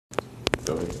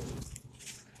Go ahead.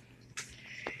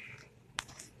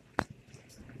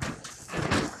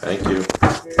 Thank you.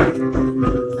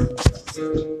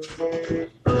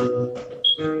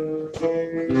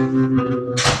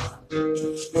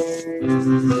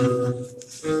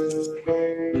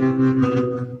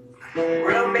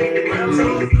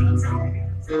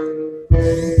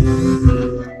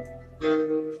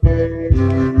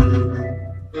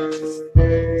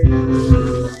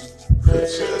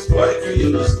 It's just like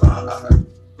you slide.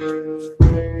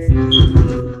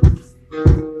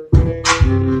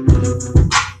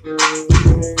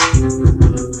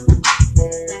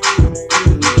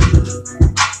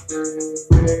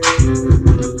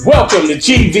 Welcome to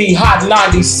GV Hot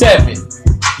 97.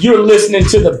 You're listening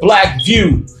to the Black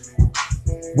View.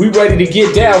 We ready to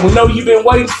get down. We know you've been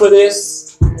waiting for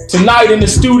this. Tonight in the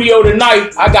studio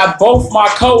tonight, I got both my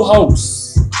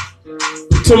co-hosts.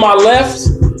 To my left,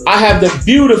 I have the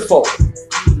beautiful,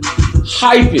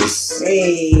 hypest,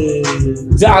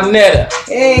 Donetta.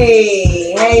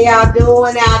 Hey, how y'all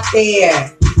doing out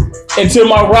there? And to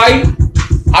my right,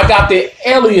 I got the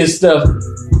alias, the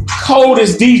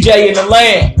coldest DJ in the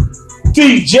land,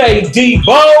 DJ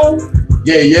Debo.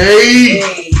 Yay. Hey.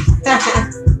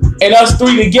 And us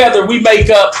three together, we make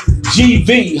up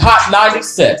GV Hot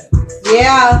 97.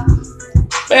 Yeah.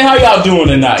 Man, how y'all doing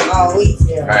tonight? Oh, we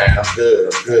chilling. Man, I'm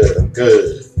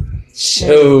good.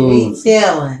 Shoot. We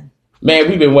chilling. Man,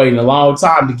 we've been waiting a long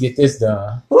time to get this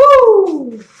done.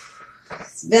 Woo!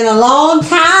 It's been a long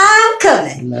time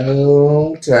coming.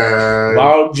 Long time.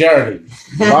 Long journey.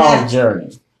 Long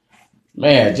journey.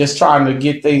 Man, just trying to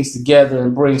get things together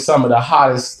and bring some of the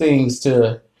hottest things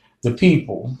to the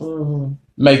people. Mm-hmm.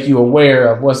 Make you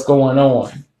aware of what's going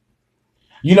on.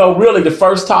 You know, really, the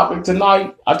first topic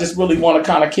tonight, I just really want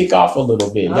to kind of kick off a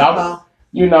little bit. Y'all,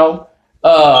 you know,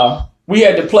 we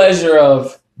had the pleasure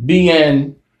of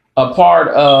being a part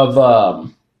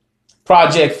of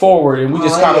Project Forward, and we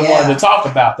just kind of wanted to talk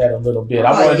about that a little bit.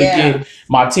 I wanted to get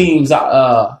my team's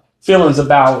feelings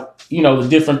about, you know, the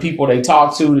different people they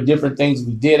talked to, the different things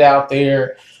we did out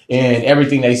there, and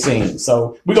everything they seen.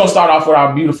 So we're going to start off with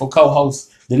our beautiful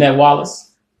co-host, Danette Wallace.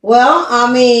 Well,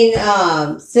 I mean,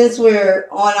 since we're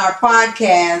on our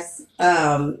podcast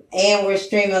and we're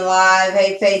streaming live,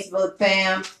 hey, Facebook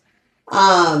fam,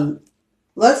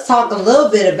 let's talk a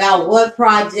little bit about what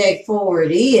Project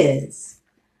Forward is.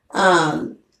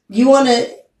 You want to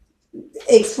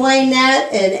explain that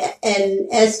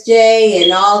and SJ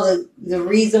and all the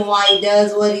reason why he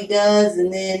does what he does,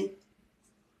 and then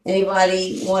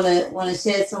anybody want to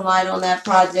shed some light on that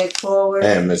Project Forward?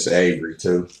 And Miss Avery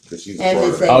too, because she's And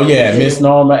Miss Oh yeah, Miss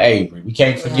Norma Avery. We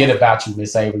can't forget about you,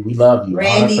 Miss Avery. We love you,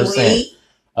 Randy 100%.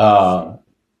 Wheat.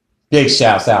 Big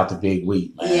shouts out to Big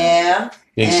Wheat, man. Yeah.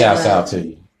 Big And, shouts out to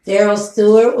you. Daryl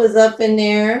Stewart was up in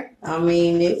there. I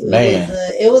mean, it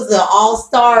was an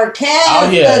all-star cast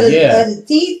of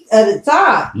the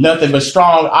top. Nothing but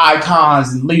strong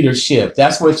icons and leadership.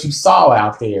 That's what you saw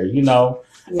out there, you know.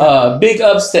 Yeah. Big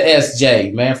ups to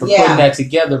SJ, man, for putting that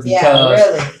together,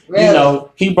 because really. you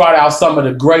know, he brought out some of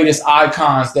the greatest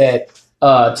icons that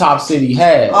Top City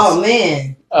has. Oh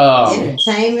man.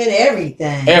 Entertainment,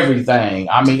 everything.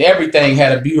 I mean, everything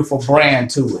had a beautiful brand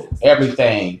to it.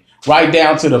 Everything. Right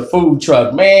down to the food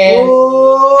truck, man.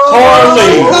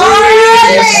 Carly.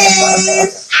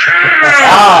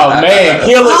 Oh man,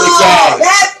 killing the game.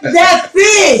 That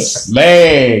fish.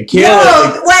 Man,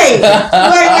 killing it. Wait.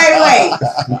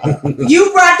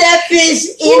 You brought that fish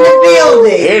in the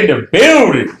building. In the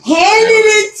building. Handed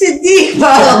it to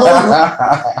Debo.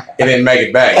 It didn't make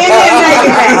it back. I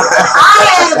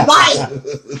had a bite.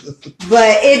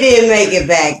 But it didn't make it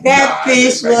back. That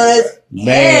fish was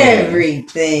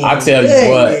everything. I tell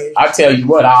you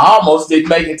what, I almost didn't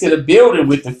make it to the building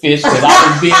with the fish because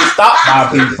I was being stopped by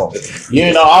people.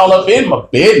 You know, all up in my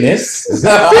business. Is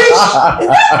that fish?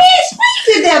 Where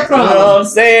did that from? You know what I'm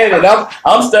saying? And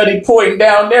I'm studying pointing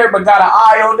down there, but got an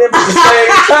eye on them at the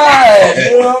same time.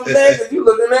 You know what I'm saying? Because you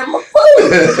looking at my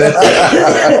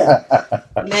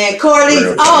food. Man,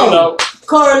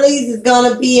 Corley's is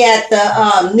gonna be at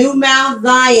the New Mount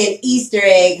Zion Easter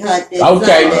egg hunt this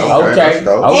Sunday. Okay.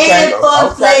 And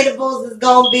Inflatables is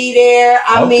gonna be there.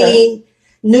 I mean,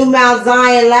 New Mount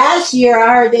Zion last year,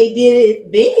 I heard they did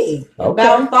it big,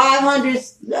 about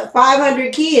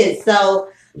 500 kids. So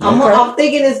I'm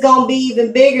thinking it's gonna be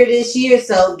even bigger this year.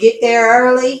 So get there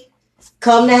early,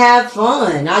 come to have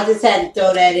fun. I just had to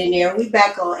throw that in there. We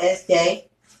back on SJ.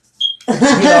 You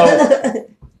know,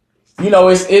 you know,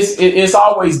 it's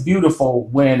always beautiful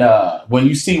when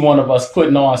you see one of us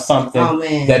putting on something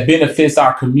that benefits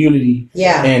our community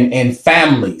and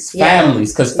families,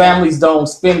 because families don't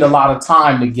spend a lot of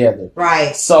time together.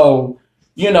 Right. So,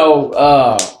 you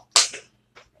know,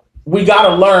 we got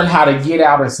to learn how to get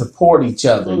out and support each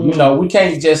other. You know, we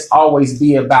can't just always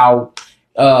be about,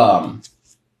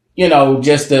 you know,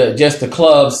 just the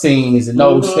club scenes and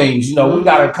those things. You know, we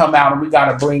got to come out and we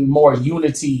got to bring more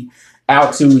unity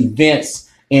out to events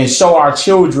and show our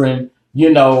children, you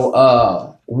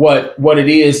know, what it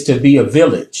is to be a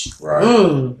village.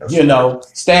 Right. You know,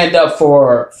 stand up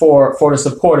for the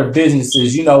support of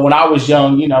businesses. You know, when I was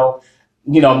young, you know,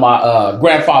 my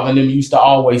grandfather and them used to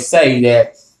always say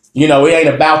that, you know, it ain't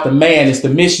about the man, it's the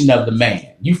mission of the man.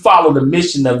 You follow the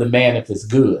mission of the man if it's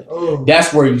good.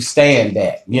 That's where you stand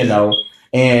at, you know.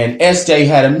 And SJ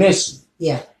had a mission.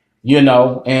 Yeah. You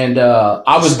know, and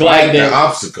I was glad that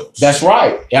obstacles. That's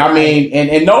right. I mean,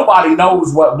 and nobody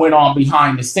knows what went on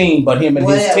behind the scene but him and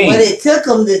his team. What it took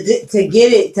him to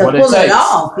get it to pull it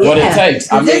off. What it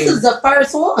takes. I mean, this is the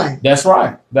first one. That's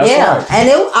right. That's right. And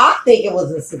I think it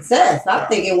was a success. I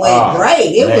think it went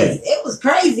great. It was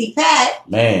crazy, Pat.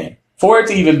 Man. For it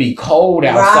to even be cold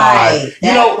outside. Right.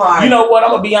 You know what?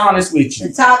 I'm gonna be honest with you.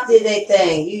 The Top did their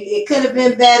thing. It could have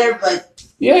been better, but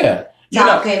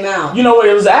Top came out. You know,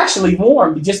 it was actually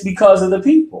warm just because of the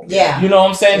people. Yeah. You know what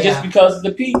I'm saying? Just because of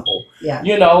the people. Yeah.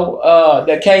 You know,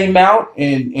 that came out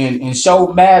and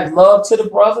showed mad love to the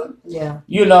brother. Yeah.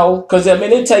 You know, because I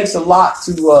mean, it takes a lot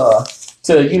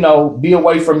to you know, be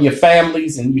away from your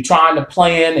families and you're trying to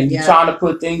plan and you're trying to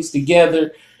put things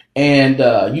together. And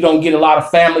you don't get a lot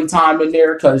of family time in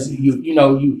there because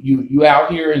you out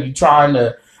here and you're trying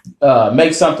to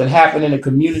make something happen in the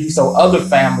community so other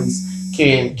families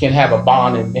can have a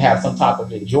bond and have some type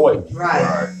of enjoyment.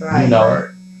 Right.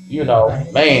 You know,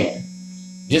 man.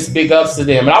 Just big ups to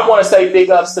them. And I want to say big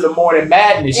ups to the Morning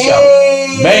Madness show.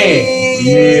 Man.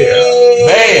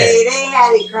 They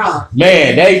had it crunk.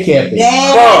 Man, they kept it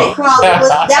crunk. Was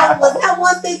that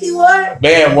 151?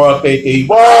 Man,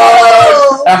 151.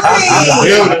 Oh,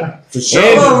 for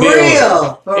sure.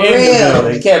 For real.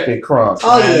 They kept it crunk.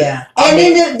 Oh, man. Yeah. And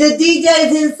then the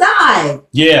DJs inside.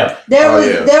 Yeah. There was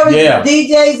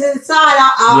DJs inside.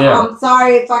 I'm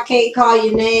sorry if I can't call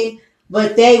your name.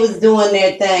 But they was doing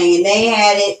their thing, and they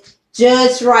had it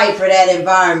just right for that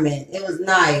environment. It was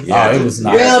nice. Yeah, it was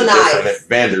nice. Real nice.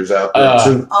 Vendors out there,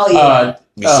 too. Oh, yeah.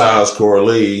 Besides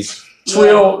Corlee's.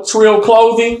 Trill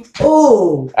Clothing.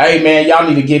 Ooh. Hey, man, y'all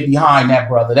need to get behind that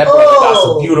brother. That brother got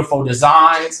some beautiful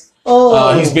designs.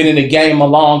 He's been in the game a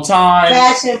long time.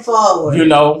 Fashion forward. You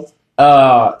know.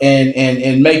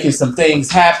 And making some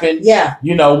things happen. Yeah.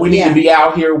 You know, we need to be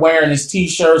out here wearing his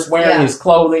t-shirts, wearing his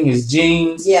clothing, his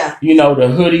jeans. Yeah. You know, the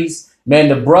hoodies. Man,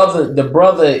 the brother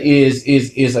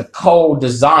is a cold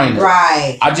designer.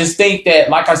 Right. I just think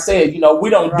that, like I said, you know, we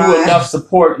don't do enough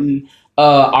supporting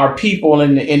our people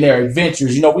in their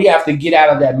adventures. You know, we have to get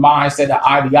out of that mindset, the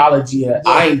ideology of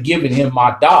I ain't giving him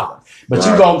my dollar. But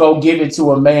you're going to go give it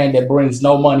to a man that brings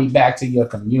no money back to your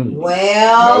community.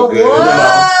 Well,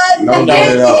 what? No good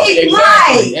at all.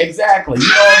 Exactly. You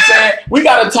know what I'm saying? We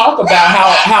got to talk about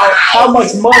how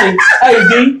much money. Hey,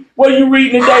 D, what are you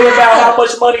reading today about how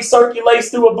much money circulates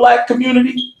through a black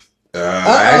community?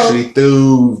 Actually,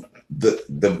 through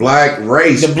the black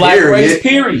race. The black race,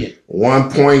 period.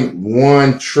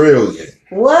 1.1 trillion.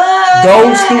 What?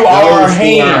 Goes through our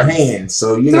hands.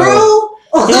 So, you know.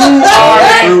 Through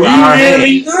our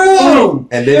hands.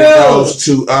 And then it goes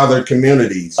to other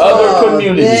communities.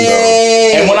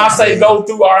 And when I say go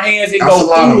through our hands, it goes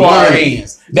through our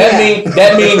hands. That means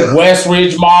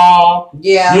Westridge Mall.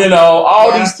 Yeah. You know,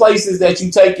 all these places that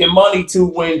you take your money to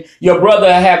when your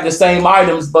brother have the same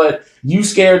items, but you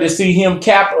scared to see him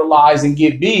capitalize and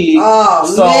get big. You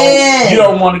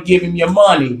don't want to give him your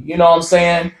money. You know what I'm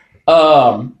saying?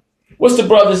 What's the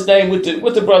brother's name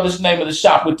what's the brother's name of the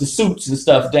shop with the suits and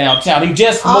stuff downtown? He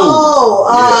just moved.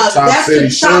 Top City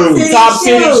Shoes. Top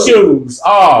City Shoes.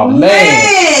 Oh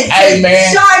man. Hey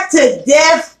man. Sharp to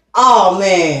death. Oh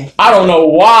man. I don't know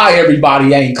why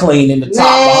everybody ain't clean in the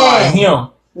top behind him.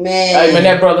 Man. Hey man,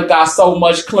 that brother got so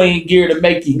much clean gear to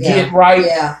make you get right.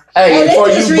 Yeah. Hey, they for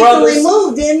just you brothers, recently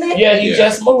moved, didn't they? Yeah, he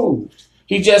just moved.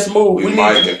 We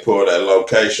might can pull that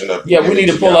location up. Yeah, we need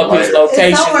to pull up his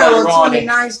location. It's somewhere on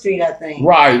 29th Street, I think.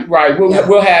 Right.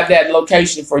 We'll have that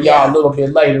location for y'all a little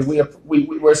bit later.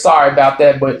 We're sorry about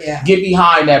that, but get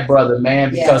behind that brother,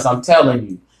 man, because I'm telling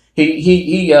you,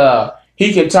 he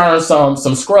can turn some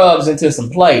scrubs into some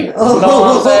players. You know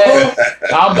what I'm saying?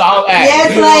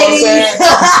 Yes,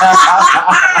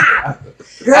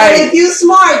 ladies. Girl, if you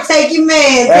smart, take your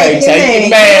man. Take your man.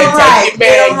 Get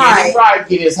it right.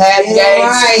 Get his hat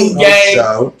game,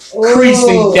 game,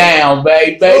 creasing down,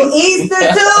 baby.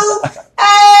 Easter too.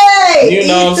 Hey, you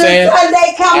know what I'm saying?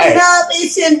 Sunday coming up. It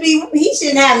shouldn't be. He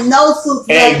shouldn't have no suits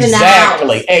left in the house.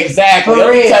 Exactly. For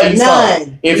Let me tell you none.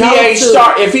 something.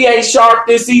 If he ain't sharp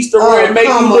this Easter, where it make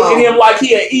you look at him like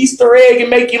he an Easter egg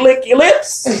and make you lick your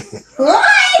lips. What?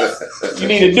 You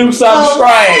need to do something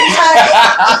strange.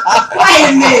 Wait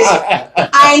a minute.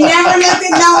 I ain't never looked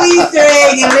at no Easter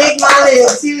egg and licked my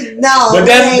lips. But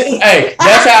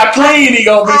that's how clean he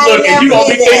gonna be looking. You gonna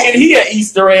be thinking he an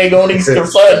Easter egg on Easter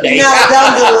Sunday. No,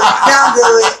 don't do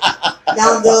it.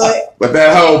 Don't do it. But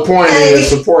that whole point is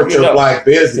support your black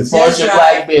business. Support your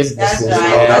black business. That's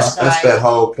right. That's that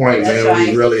whole point, man. Right.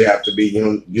 We really have to be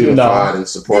unified and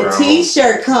support our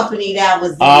T-shirt company that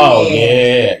was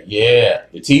yeah.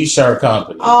 The T-shirt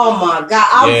company. Oh my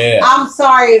God. I'm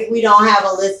sorry if we don't have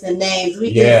a list of names.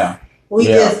 We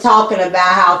just talking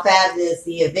about how fabulous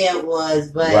the event was,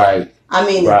 but I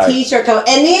mean the T-shirt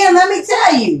company. And then let me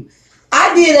tell you,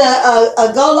 I did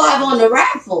a go live on the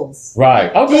raffles.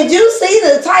 Right. Okay. Did you see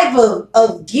the type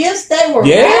of gifts they were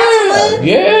raffling?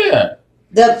 Yeah.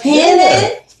 The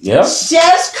pennant. Yep.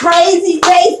 Chef's Crazy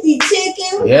Tasty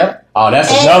Chicken. Yep. Oh,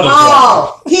 that's another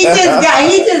one. He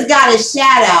just got a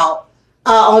shout out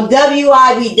on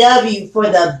WIBW for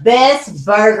the best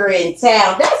burger in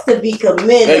town. That's to be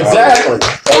commended. Exactly.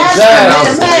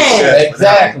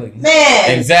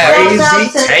 Man. Crazy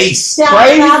tasty.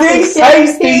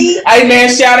 Hey man,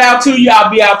 shout out to you. I'll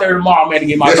be out there tomorrow, man, to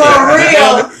get my for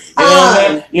real.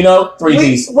 You know, 3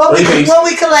 piece. What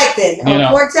we collecting? A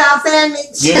pork chop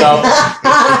sandwich? You know.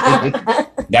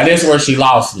 Now this is where she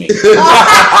lost me.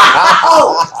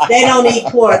 They don't eat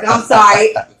pork. I'm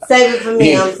sorry. Save it for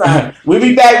me. I'm sorry. We'll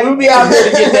be back. We'll be out there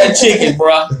to get that chicken,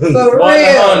 bro. For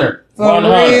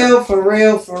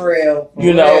real.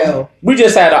 You know, we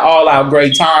just had an all-out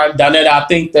great time. Donetta, I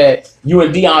think that you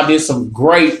and Dion did some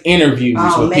great interviews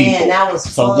with people. That was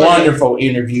some wonderful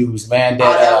interviews, man.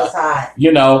 That was hot.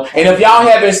 You know, and if y'all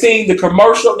haven't seen the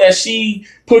commercial that she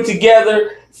put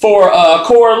together for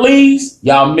Cora Lee's,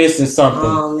 y'all missing something.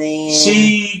 Oh man,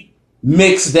 she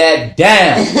mixed that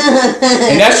down,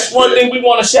 and that's one thing we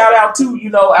want to shout out to. You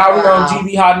know, out here on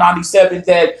GV Hot 97,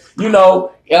 that you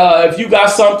know. If you got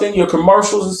something, your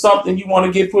commercials or something you want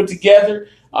to get put together,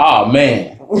 oh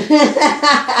man.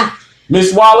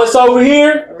 Miss Wallace over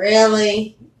here.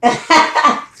 Really? Put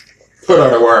her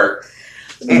to work.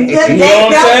 They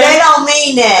don't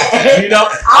mean that. You know,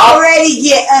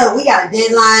 we got a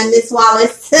deadline, Miss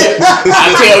Wallace. I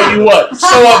tell you what,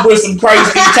 show up with some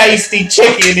crazy tasty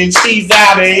chicken and she's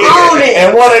out of here.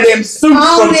 And one of them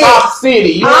soups from Top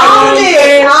City. You know what I'm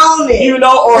saying? You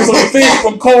know, or some fish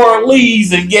from Cora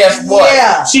Lee's, and guess what?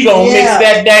 Yeah. She gonna mix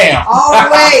that down.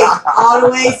 All the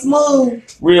way smooth.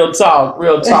 Real talk.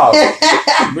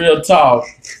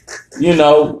 You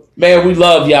know, man, we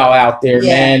love y'all out there,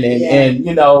 man. And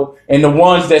you know, and the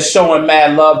ones that's showing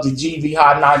mad love to GV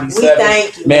Hot 97. We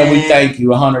thank you, man. We thank you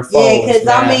 100-fold. Yeah, because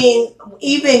I mean,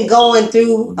 even going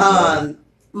through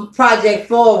Project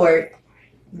Forward,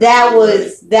 that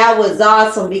was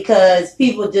awesome because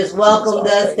people just welcomed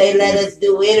us. They let us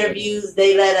do interviews.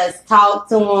 They let us talk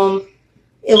to them.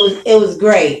 It was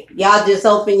great. Y'all just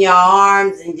opened your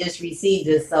arms and just received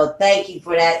us. So thank you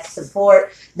for that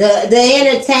support. The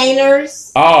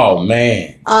entertainers. Oh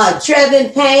man.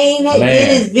 Trevin Payne did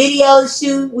his video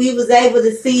shoot. We was able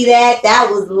to see that.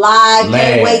 That was live.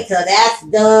 Can't wait till that's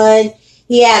done.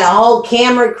 He had a whole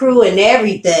camera crew and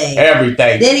everything.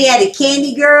 Then he had the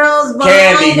Candy Girls.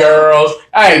 Hey,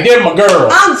 they're my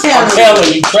girls. I'm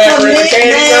telling you, Trevor and the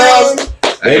Candy Girls.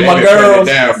 They my girls.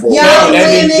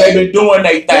 They've been doing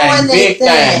their thing, big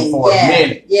thing for a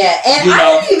minute. Yeah, and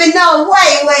I didn't even know.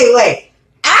 Wait.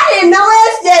 I didn't know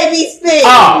SJ be spitting.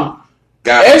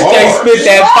 SJ spit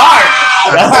that fire.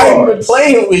 I ain't been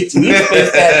playing with you. He spit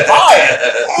that fire.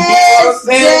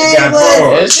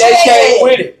 SJ came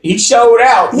with it. He showed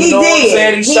out. You know what I'm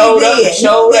saying? He showed up. He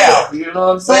showed out. You know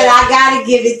what I'm saying? But I gotta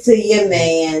give it to you,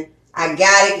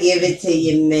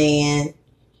 man.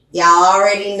 Y'all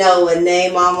already know what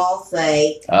name I'm gonna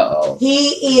say. He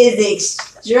is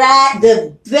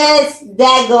the best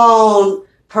daggone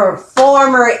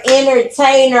performer,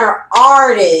 entertainer,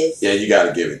 artist. Yeah, you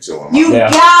gotta give it to him. You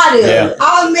gotta. Yeah.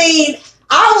 I mean,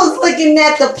 I was looking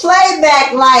at the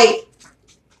playback like,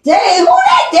 dang, who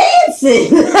that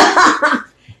dancing?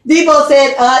 Debo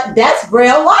said, that's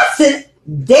Braille Watson.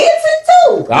 Dancing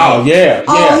too. Oh yeah.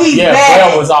 He's bad.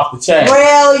 Braille was off the chain.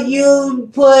 Braille, you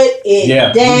put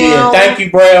it down. Thank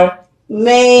you, Braille.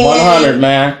 Man, 100,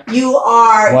 man. You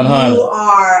are 100. You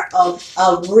are a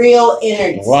real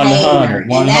entertainer. 100.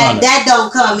 And that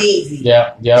don't come easy.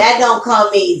 Yeah. That don't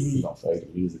come easy.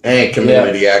 And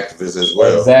community activists as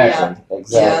well. Exactly.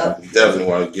 Definitely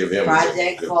want to give him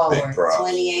Project Forward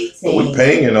 2018. But we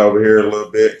paying over here a little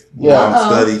bit. Yeah.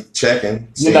 Study checking.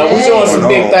 We're doing some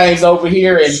big things over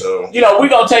here, and we're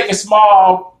gonna take a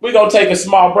small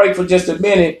break for just a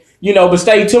minute. But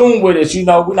stay tuned with us.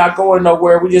 We're not going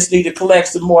nowhere. We just need to collect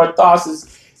some more thoughts.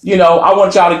 I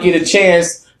want y'all to get a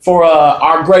chance for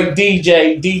our great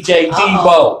DJ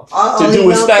Debo, to do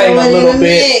his thing a little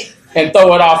bit and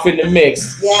throw it off in the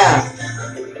mix. Yeah.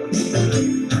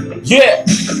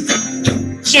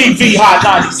 GV Hot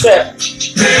 97.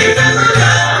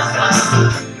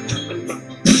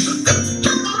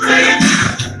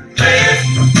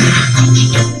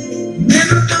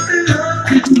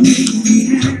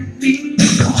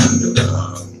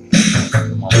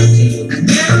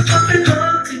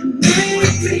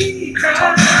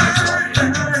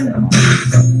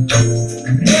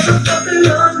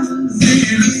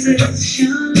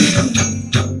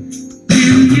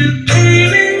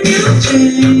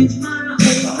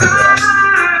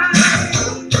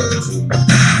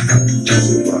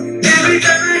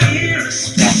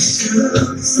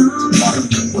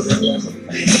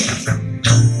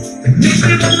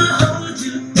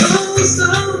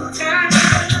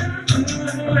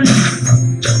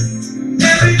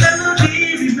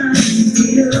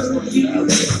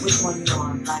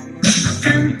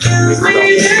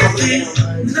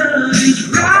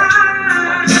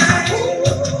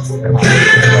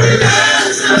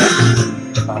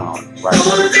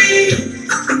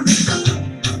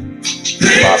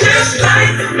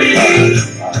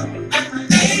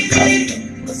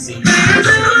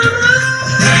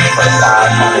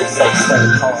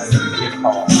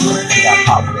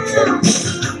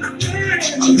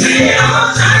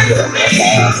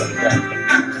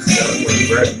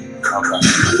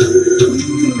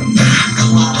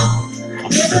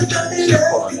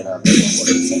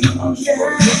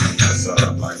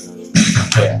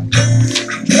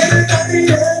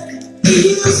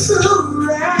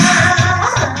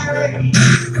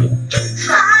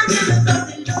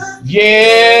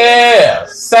 Yeah,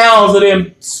 sounds of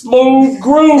them smooth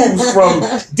grooves from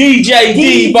DJ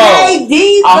Debo. I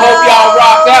hope y'all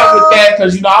rocked out with that,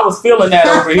 because I was feeling that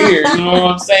over here. You know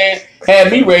what I'm saying?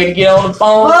 Had me ready to get on the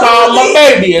phone, call my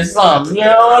baby or something. You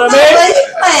know what I mean? But you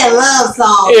playing love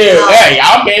songs. Yeah, hey,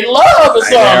 I'm in love or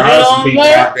something. You know what I'm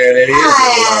saying?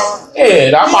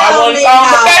 Yeah, I might want to call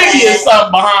my baby or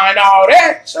something behind all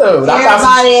that. Shoot,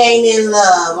 everybody ain't in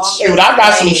love. Shoot, I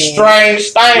got some strange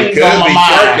things on my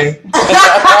mind.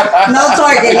 No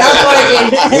twerking.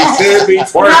 We could be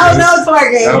twerking. No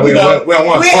twerking. No, we don't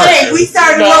want twerking. We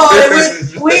started on.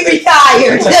 We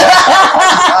retired.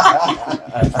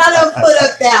 I don't put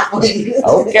up that one.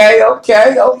 Okay.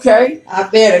 I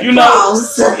better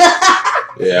cross.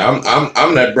 Yeah,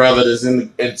 I'm that brother that's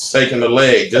in shaking the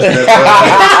leg. Just that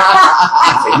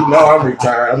brother. I'm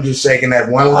retired. I'm just shaking that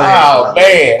one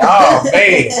leg. Oh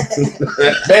man.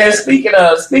 Man, speaking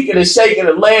of shaking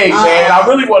the leg, man, I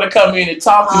really want to come in and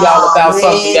talk to y'all about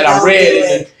something that I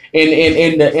read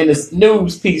in the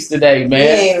news piece today, man. We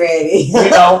ain't ready.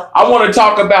 I want to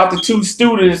talk about the two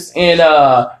students in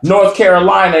North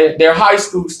Carolina. They're high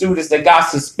school students that got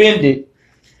suspended,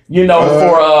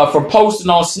 for posting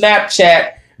on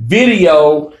Snapchat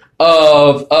video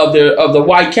of the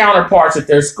white counterparts at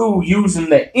their school using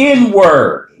the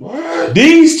N-word. What?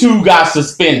 These two got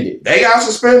suspended. They got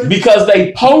suspended? Because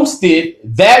they posted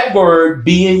that word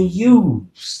being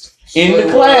used in the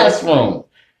classroom.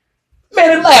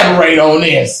 Man, elaborate on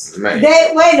this. Wait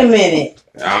a minute.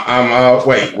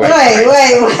 Wait.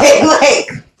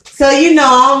 So I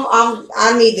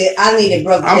need it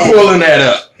broken down. I'm pulling that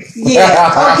up. Yeah,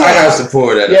 okay. I got to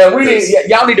pull that up.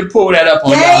 Y'all need to pull that up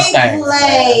on y'all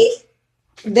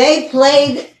thing. They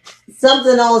played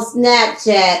something on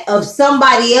Snapchat of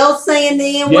somebody else saying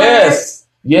the N-word. Yes.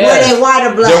 Were they white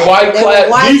or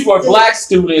black? These were black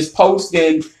students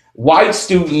posting white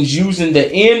students using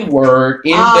the N-word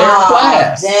in their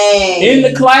class. Dang. In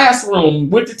the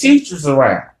classroom with the teachers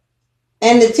around.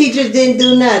 And the teachers didn't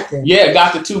do nothing. Yeah,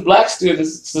 got the two black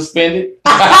students suspended.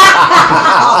 That's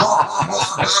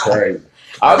crazy.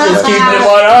 I'm just keeping it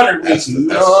 100 with you. You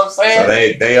know what I'm saying? So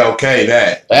they okay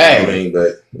that. Hey.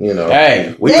 We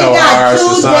know how our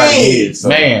society is. So.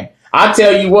 Man, I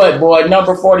tell you what, boy,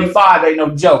 number 45 ain't no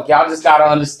joke. Y'all just got to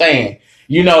understand.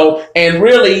 And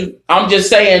really, I'm just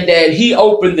saying that he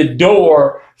opened the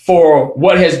door for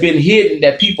what has been hidden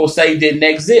that people say didn't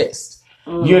exist.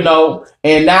 you know,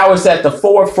 and now it's at the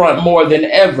forefront more than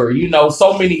ever. You know,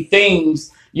 so many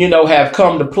things, you know, have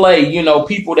come to play. You know,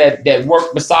 people that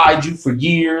work beside you for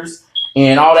years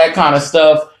and all that kind of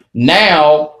stuff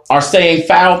now are saying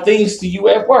foul things to you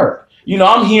at work. You know,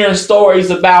 I'm hearing stories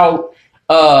about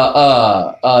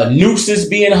nooses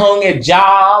being hung at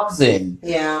jobs and,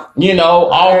 you know,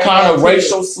 all kind of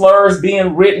racial slurs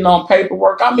being written on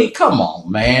paperwork. I mean, come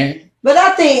on, man. But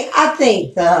I think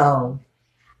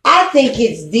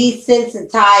it's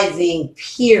desensitizing,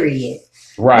 period.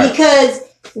 Right. Because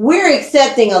we're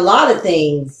accepting a lot of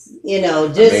things, you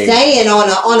know, just saying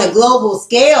on a global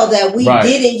scale that we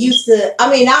didn't used to.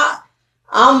 I mean,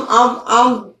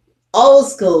 I'm old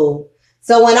school.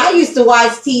 So when I used to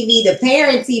watch TV, the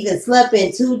parents even slept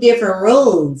in 2 different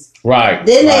rooms. Right.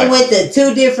 Then they went to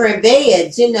 2 different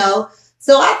beds, you know.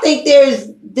 So I think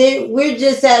we're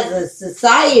just as a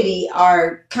society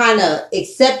are kind of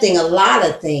accepting a lot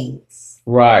of things.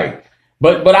 Right.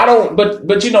 But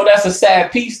you know, that's a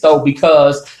sad piece though,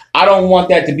 because I don't want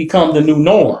that to become the new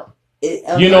norm.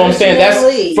 You know what I'm saying? That's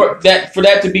for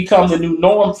that to become the new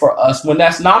norm for us when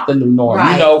that's not the new norm.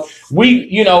 Right.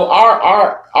 You know,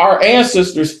 our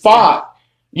ancestors fought,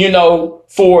 you know,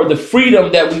 for the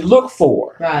freedom that we look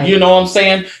for. Right. You know what I'm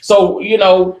saying? So, you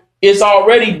know, it's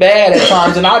already bad at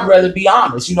times, and I'd rather be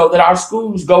honest, you know, that our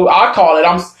schools I'm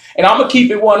gonna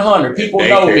keep it 100. People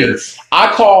know me.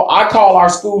 I call our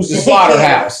schools the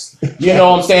slaughterhouse. You know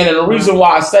what I'm saying? And the reason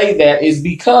why I say that is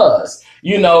because,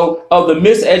 you know, of the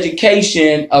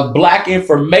miseducation of Black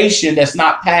information that's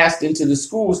not passed into the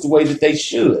schools the way that they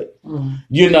should.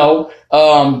 You know,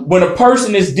 when a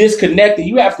person is disconnected,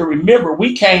 you have to remember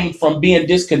we came from being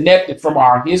disconnected from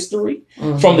our history,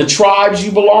 from the tribes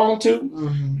you belong to,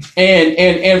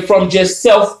 and from just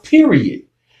self, period.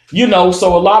 You know,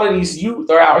 so a lot of these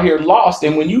youth are out here lost.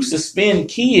 And when you suspend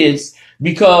kids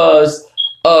because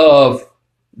of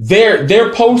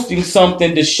they're posting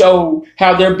something to show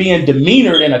how they're being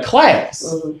demeanored in a class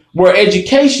where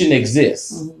education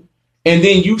exists, and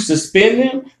then you suspend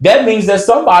them, that means that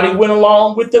somebody went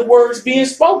along with the words being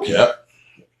spoken. Yep.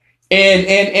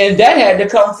 And that had to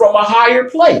come from a higher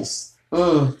place.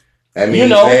 That means, you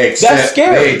know, that's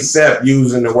scary. They accept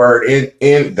using the word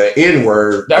in the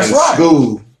N-word in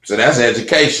school. So that's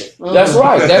education. That's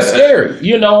right. That's scary.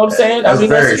 You know what I'm saying? That's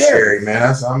very scary, man.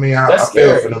 I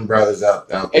feel for them brothers out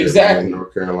there in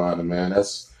North Carolina, man.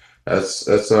 That's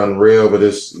unreal. But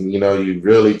it's, you know, you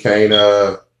really can't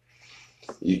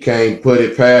put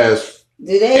it past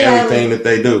everything that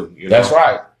they do. You know? That's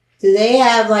right. Do they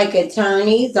have like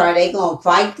attorneys? Are they gonna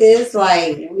fight this?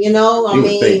 Like, you know, you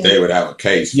would think they would have a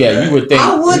case. Yeah, you would think.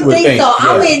 I would think so. Yeah.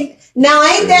 I mean. Now,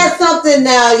 ain't that something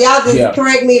now? Y'all just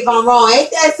correct me if I'm wrong. Ain't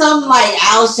that something like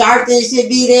Al Sharpton should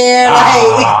be there?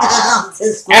 Al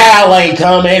ain't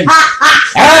coming.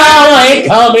 Al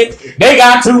ain't coming. They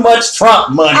got too much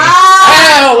Trump money.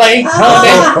 Al ain't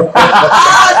coming.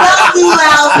 Don't do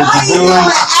Al. Why you doing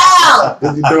Al?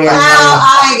 Al,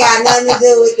 I ain't got nothing to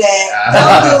do with that.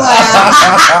 Don't do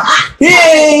Al. He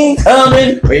ain't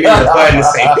coming. We need to find the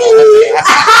same.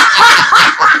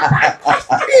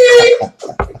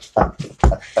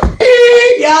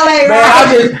 Y'all ain't right. I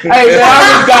just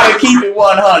gotta keep it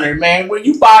 100, man. When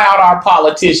you buy out our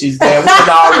politicians, man, we've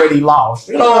already lost.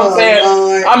 You know what I'm saying?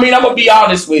 Lord. I mean, I'm gonna be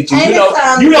honest with you. You know,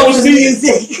 you don't see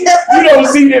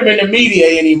them in the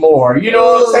media anymore. You know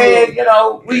what I'm saying? You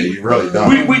know, we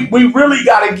really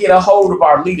gotta get a hold of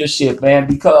our leadership, man,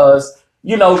 because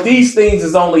you know, these things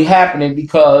is only happening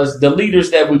because the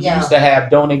leaders that we used to have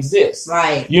don't exist.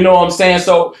 Right. You know what I'm saying?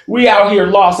 So we out here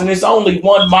lost, and it's only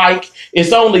one Mike,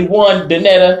 it's only one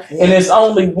Danetta, and it's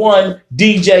only one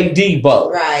DJ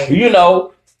Debo. Right. You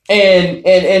know,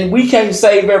 and we can't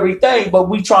save everything, but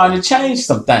we trying to change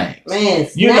some things. Man,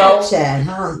 Snapchat,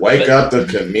 huh? Wake up the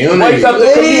community. Wake up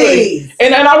the community.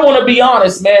 And I want to be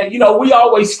honest, man. You know, we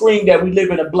always scream that we live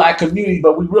in a Black community,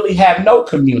 but we really have no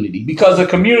community because the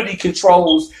community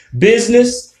controls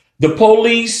business, the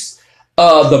police,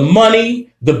 the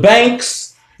money, the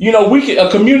banks. You know,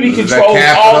 a community controls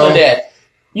all of that.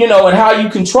 You know, and how you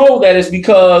control that is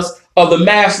because of the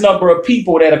mass number of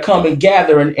people that are come and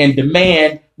gather and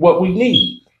demand what we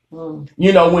need.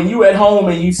 You know, when you at home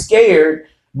and you scared,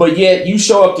 but yet you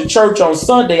show up to church on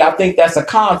Sunday, I think that's a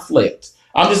conflict.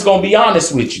 I'm just going to be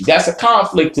honest with you. That's a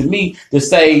conflict to me to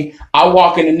say I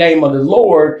walk in the name of the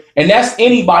Lord. And that's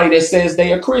anybody that says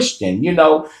they are Christian, you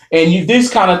know, and this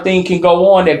kind of thing can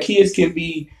go on that kids can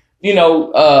be, you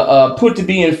know, put to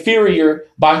be inferior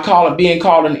by being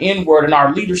called an N-word, and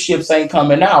our leaderships ain't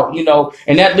coming out, you know,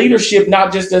 and that leadership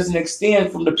not just doesn't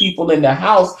extend from the people in the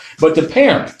house, but the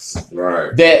parents.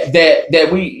 Right. That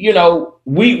we, you know,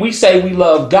 we say we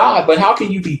love God, but how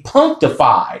can you be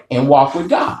punctified and walk with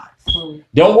God?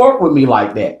 Don't work with me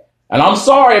like that. And I'm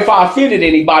sorry if I offended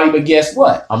anybody, but guess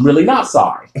what? I'm really not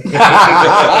sorry.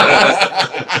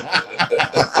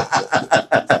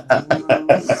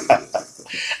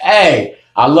 Hey,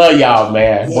 I love y'all,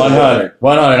 man. 100.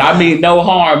 I mean no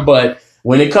harm, but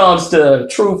when it comes to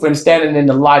truth and standing in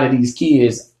the light of these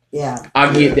kids,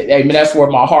 I get that. I mean, that's where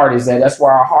my heart is at. That's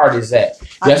where our heart is at.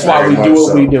 That's why we do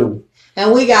what we do.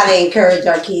 And we got to encourage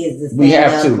our kids to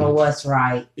stand up for what's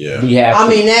right. Yeah. We have I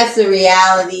mean, that's the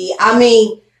reality. I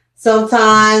mean,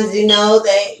 sometimes, you know,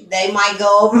 they might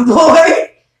go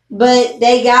overboard, but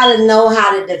they got to know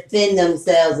how to defend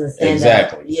themselves and stand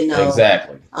up, you know.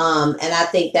 Exactly. And I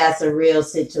think that's a real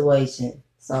situation.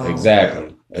 So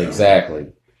Exactly.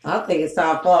 I think it's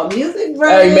time for our music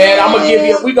break. Hey man, I'm gonna give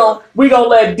you. We gonna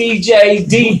let DJ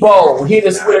Debo hit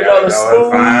us with another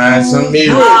smooth. Find some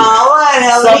music. Oh,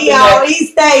 whatever. He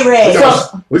stay ready.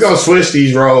 We're gonna switch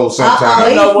these roles sometime.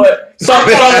 You know what?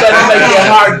 Something that'll make your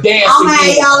heart dance. I'm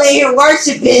having y'all in here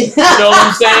worshiping. You know what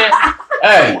I'm saying?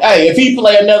 Hey, if he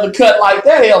play another cut like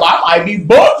that, hell, I might be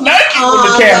buck naked when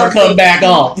the camera come back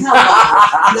on. Come on.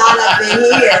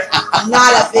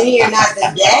 Not up in here, not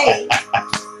today.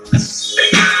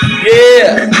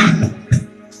 Yeah.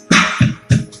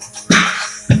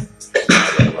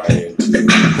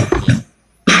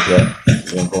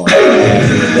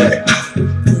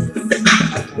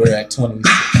 We're at 26.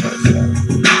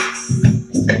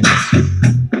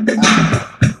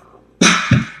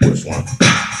 Which one?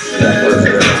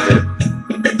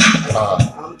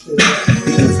 I'm kidding.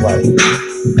 He's right.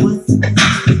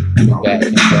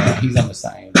 He's on the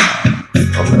same.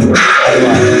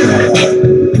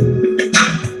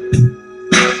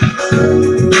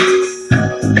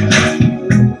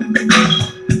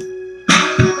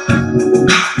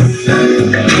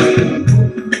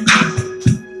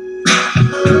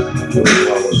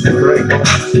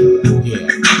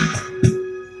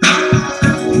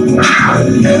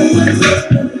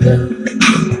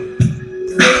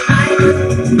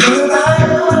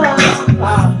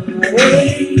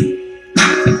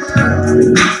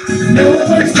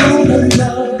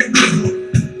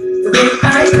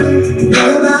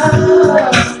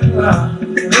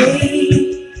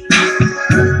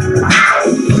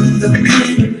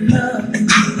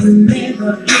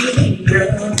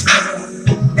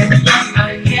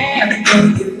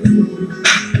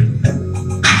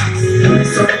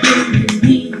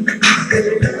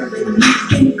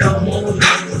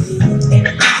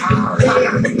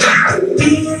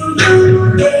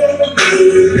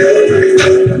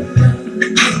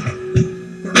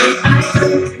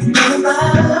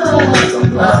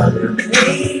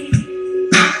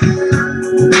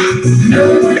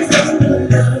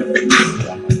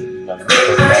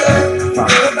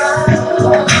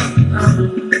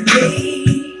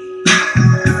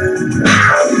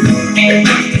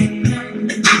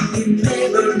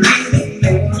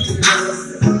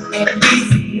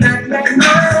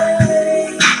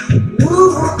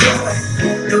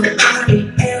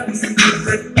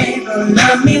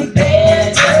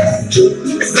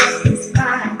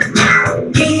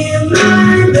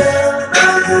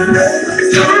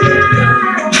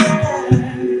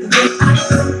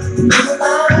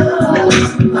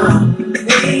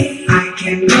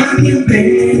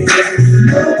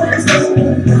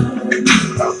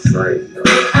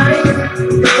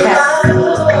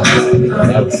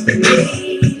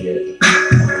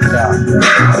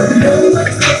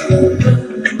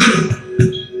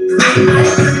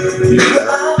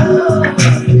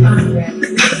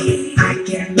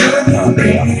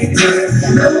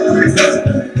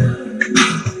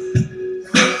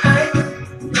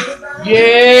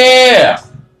 Yeah,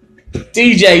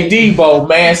 DJ Debo,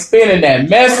 man, spinning that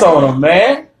mess on him,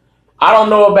 man. I don't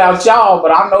know about y'all,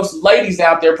 but I know some ladies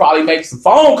out there probably making some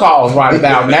phone calls right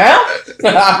about now.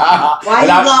 Why you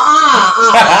go,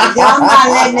 I'm not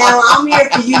letting that. I'm here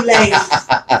for you, ladies.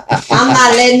 I'm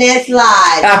not letting that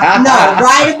slide. No,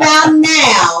 right about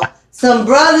now, some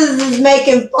brothers is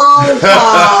making phone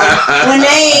calls when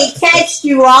they ain't text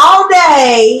you all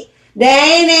day. They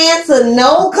ain't answer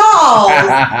no calls.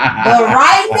 But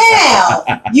right now,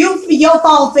 your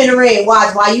phone finna ring.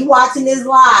 Watch, while you watching this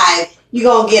live, you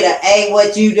gonna get a, hey,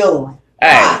 what you doing?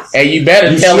 Hey, you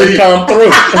better tell him come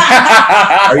through.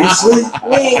 Are you asleep?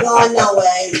 We ain't going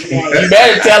nowhere today. You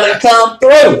better tell him come through.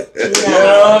 No. You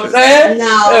know what I'm saying?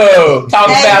 No. Oh, talk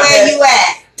Hey, about where that. you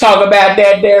at? Talk about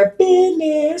that there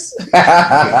business.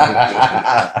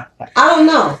 I don't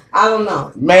know.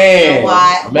 Man.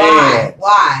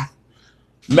 Why?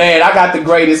 Man, I got the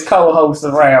greatest co-host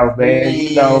around, man.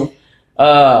 You know.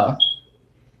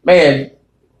 Man,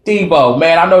 Debo,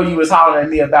 man, I know you was hollering at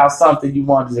me about something you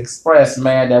wanted to express,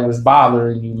 man, that was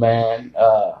bothering you, man.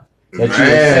 That you were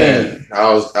saying.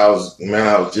 I was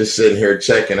just sitting here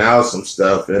checking out some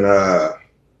stuff and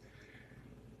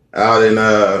out in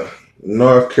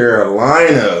North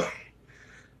Carolina,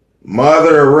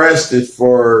 mother arrested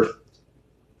for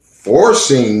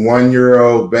forcing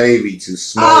 1-year-old baby to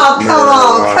smoke. Oh,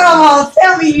 come on.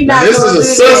 Tell me you're not going to do this.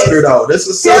 This is a sister, though.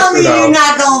 Tell me you're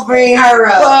not going to bring her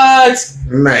up. What?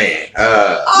 Man,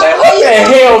 man, what the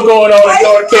hell going on in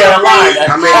North Carolina?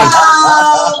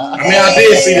 I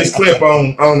did see this clip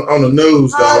on the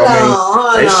news,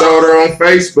 though. They showed her on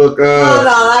Facebook. Hold on,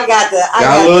 I got a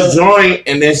little joint,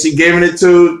 and then she giving it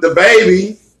to the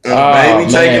baby. And the baby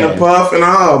taking a puff and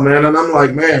all, man. And I'm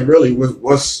like, man, really,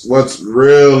 what's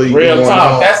really real going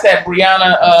talk? on? That's that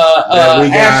Brianna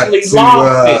Ashley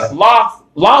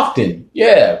Lofton.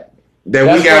 Yeah. That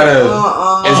we gotta.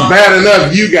 It's bad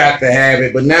enough you got to have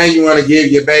it, but now you want to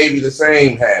give your baby the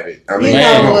same habit. I mean, you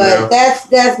know what? That's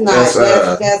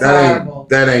horrible.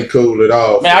 That ain't cool at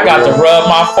all. Man, I got to rub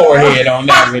my forehead on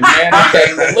that one, man. I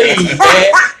can't believe,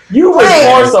 man. You would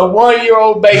force a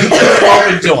 1-year-old baby to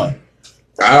smoke a joint.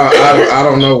 I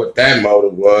don't know what that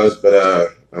motive was,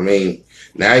 but I mean,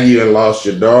 now you done lost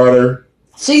your daughter.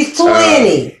 She's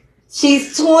 20.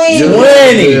 She's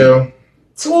 20.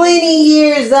 20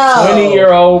 years old.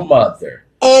 20-year-old mother.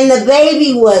 And the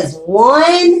baby was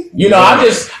 1? You know, I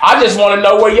just want to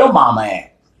know where your mama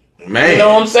at. Man. You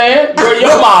know what I'm saying? Where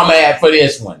your mama at for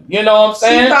this one? You know what I'm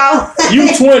saying? You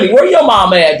 20. Where your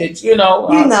mama at? That you know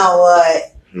what?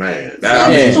 Man,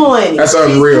 that's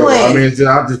unreal. I mean,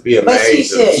 I'll just be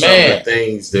amazed at some of the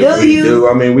things that we do.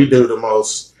 I mean, we do the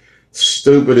most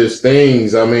stupidest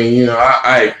things. I mean, you know,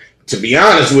 I to be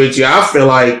honest with you, I feel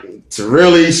like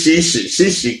really she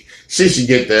should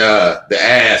get the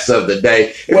ass of the day.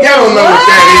 If y'all don't know what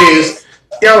that is,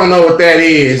 y'all don't know what that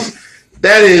is.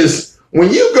 That is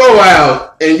when you go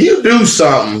out and you do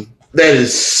something that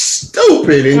is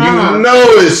stupid and you know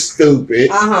it's stupid.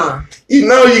 You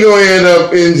know you're going to end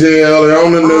up in jail or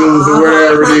on the news or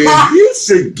whatever it is. You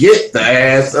should get the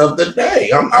ass of the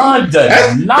day.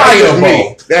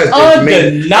 Undeniable. That's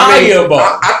undeniable.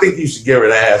 I think you should give her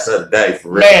the ass of the day for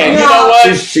real. Man, you know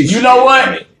what? You know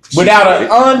what? Without an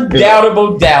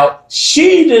undoubtable doubt,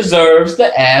 she deserves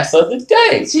the ass of the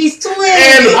day. She's 20.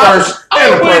 And the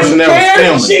person that was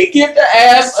filming. She get the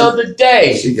ass of the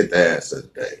day. She get the ass of the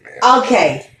day, man.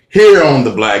 Okay. Here on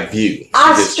the Black View.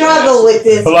 I struggle with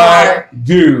this Black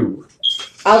View.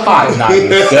 Okay.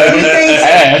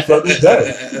 Ass of the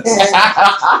day.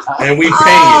 And we ping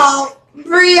it. Brianna.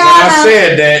 When I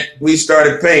said that, we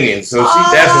started pinging, so she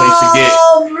definitely should get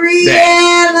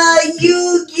Brianna, that.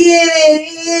 You get it.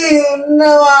 You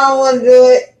know I don't want to do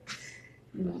it.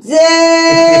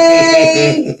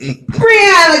 Dang.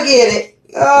 Brianna get it.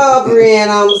 Oh,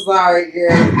 Brianna, I'm sorry,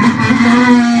 girl.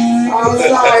 I'm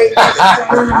sorry.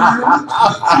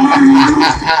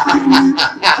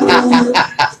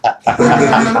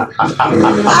 I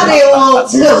didn't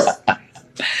want to.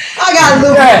 I gotta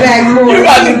look it back for her. You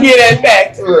got to get that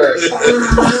back to her.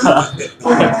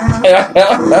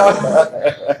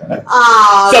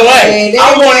 So hey,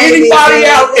 I want anybody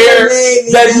out there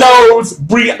that knows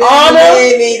Brianna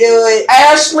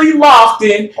Ashley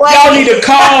Lofton, y'all need to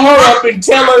call her up and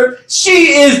tell her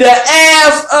she is the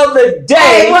ass of the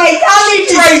day. Wait, I need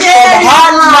to straight share from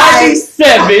Hot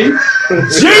 97.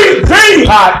 GP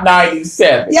Hot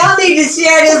 97. Y'all need to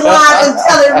share this live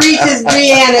until it reaches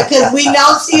Brianna, because we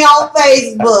know she on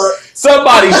Facebook.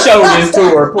 Somebody show this to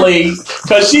her, please,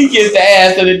 because she gets the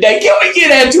ass of the day. Can we get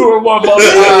that to her one more time?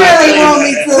 You really want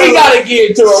me to? We gotta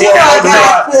get it to her one more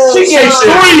time. She gets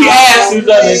 3 asses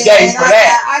of the day for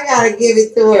that. I gotta give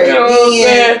it to her. You know what I'm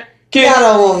saying?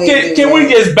 Can we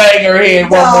just bang her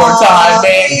head one more time,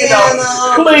 man? You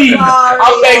know, please.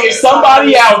 I'm begging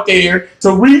somebody out there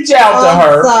to reach out to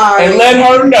her and let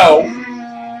her know.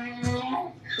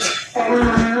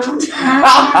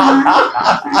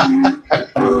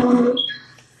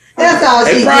 That's all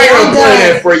she did. I'm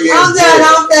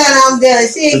done.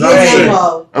 She ain't getting no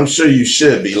more. I'm sure you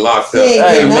should be locked up.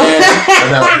 Hey,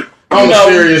 man. On a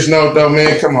serious note, though,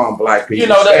 man, come on, black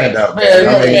people, stand up, man.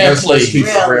 I mean, let's keep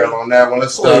it real on that one.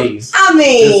 Let's please. I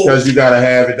mean, just because you gotta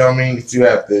have it, don't mean that you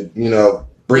have to,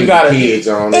 bring your kids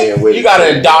on in with you.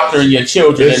 Gotta indoctrinate your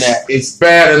children in that. It's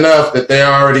bad enough that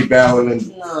they're already battling.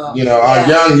 Our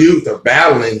young youth are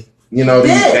battling. These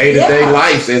day-to-day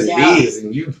lives as it is,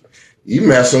 and you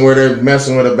messing with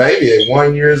a baby at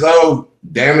 1 year old.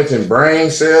 damaging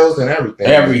brain cells and everything.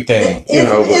 Everything.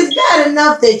 It's bad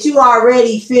enough that you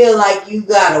already feel like you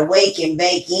gotta wake and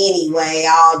bake anyway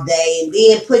all day, and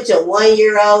then put your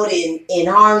 1-year-old in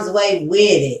harm's way with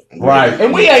it. Right.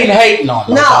 And we ain't hating on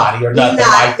nobody or nothing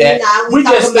like that. We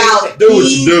just think do what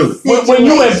you do. When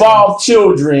you involve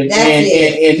children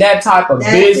in that type of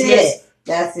business.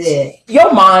 That's it.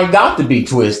 Your mind got to be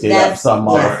twisted up some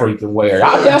motherfucking where.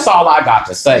 That's all I got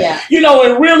to say. Yeah.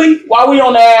 And really, while we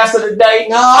on the ass of the day,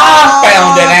 I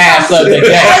found an ass of the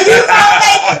day.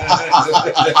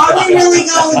 Are we really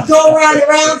going to go around the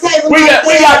round table?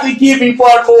 We got to give him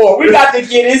one more. We got to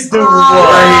get this dude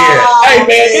right here. Hey,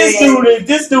 man,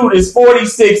 this dude is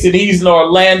 46 and he's in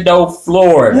Orlando,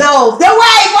 Florida. No, wait,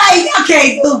 I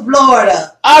can't do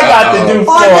Florida. I got to do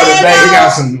Florida,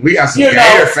 baby. We got some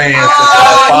Gator fans.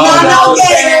 No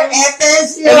Gator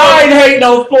FSU. And I ain't hating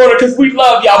no Florida because we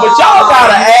love y'all, but y'all got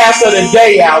an ass of the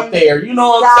day out there. You know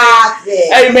what I'm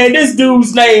saying? Hey, man, this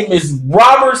dude's name is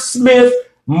Robert Smith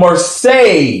Merced.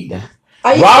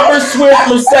 Robert Smith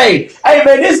Merced. Hey,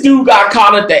 man, this dude got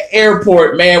caught at the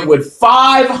airport, man, with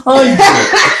 500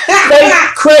 fake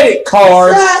credit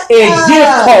cards and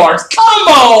gift cards. Come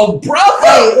on,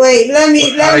 brother. Wait, let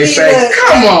me look.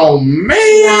 Come on,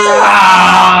 man.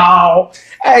 Wow.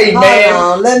 Hey, man.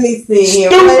 Hold on, let me see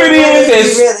here. Stupid is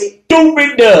and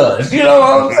stupid does. You know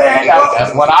what I'm saying?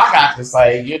 That's what I got to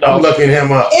say. I'm looking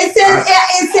him up. It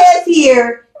says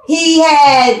here he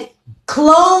had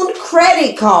cloned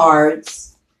credit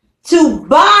cards to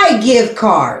buy gift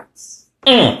cards.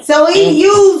 So he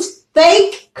used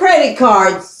fake credit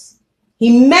cards.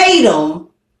 He made them.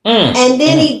 And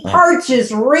then he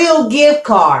purchased real gift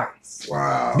cards.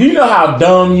 Wow. Do you know how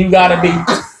dumb you gotta be?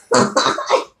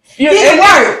 It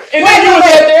worked. You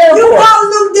calling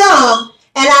them dumb,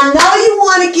 and I know you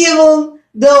want to give them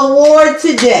the award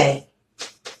today.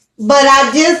 But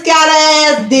I just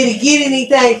gotta ask, did he get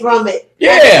anything from it?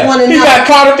 Yeah, he got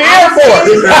caught at the airport.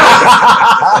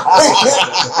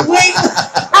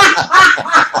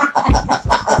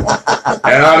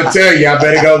 And I ought to tell you, I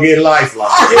better go get Lifeline.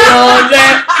 You know what I'm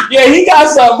saying? Yeah, he got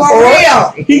something for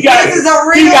real. He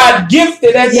got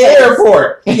gifted at the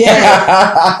airport.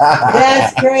 Yeah,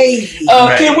 that's crazy.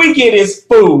 Can we get his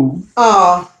food?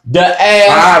 The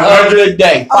ass of the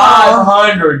day.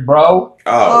 500, bro.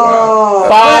 Oh,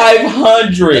 wow.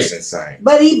 500. That's insane.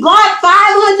 But he bought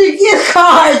 500 gift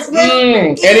cards.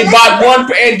 And he bought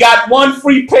got one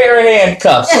free pair of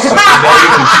handcuffs. Did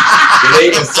they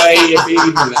even say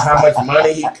how much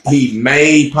money he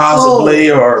made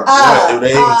possibly or what? Do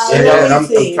they even say that? I'm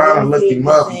trying to look him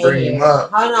up and bring him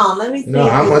up. Hold on, let me see.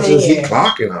 How much is he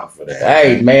clocking off of that?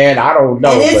 Hey, man, I don't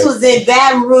know. And this was in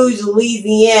Baton Rouge,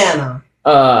 Louisiana.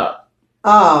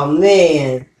 Oh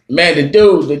man. Man, the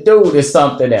dude is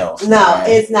something else. No, man.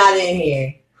 It's not in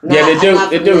here.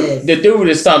 The dude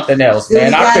is something else,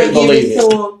 man. I couldn't believe it.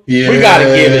 Yeah, we gotta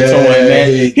give it to him, man.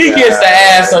 He gets the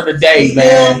ass of the day,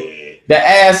 man. The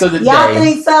ass of the day. Y'all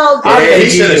think so? Yeah, he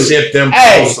should have shipped them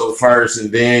postal first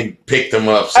and then picked them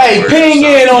up. Hey, ping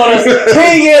in on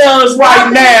us right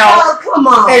now. Come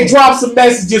on. And drop some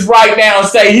messages right now and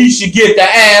say he should get the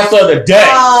ass of the day.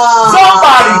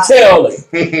 Somebody tell him.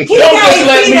 Don't just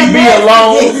let me be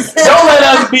alone. Don't let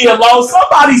us be alone.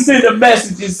 Somebody send a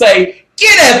message and say,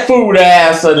 get that food the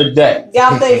ass of the day.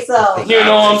 Y'all think so? You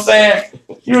know what I'm saying?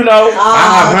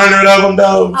 500 of them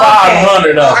though. 500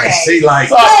 of them. I see like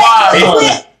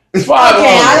 500. 500.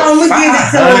 Okay, I'm gonna give it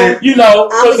to him.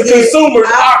 Because the consumers,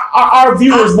 our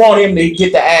viewers want him to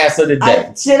get the ass of the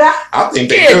day. Should I? I think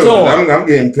they do. I'm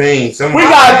getting pinged. We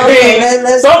got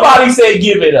pinged. Somebody said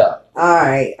give it up. All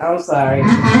right, I'm sorry.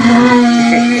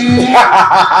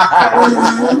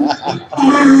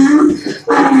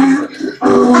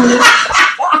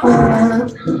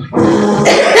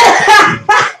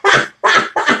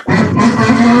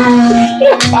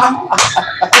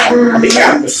 He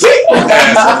got the sick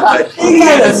ass. He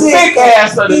got the sick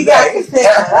ass of the day.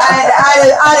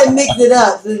 I didn't mix it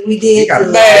up since we did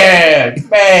too. Man.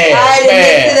 I didn't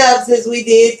mix it up since we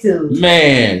did too.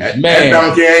 Man. That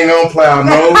donkey ain't gonna plow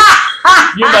no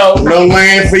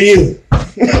land for you.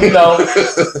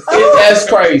 That's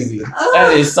crazy.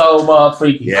 That is so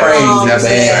crazy, that's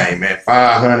man. Insane, man.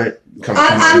 500.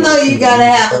 I know you gotta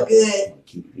have a good.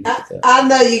 I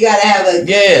know you gotta have a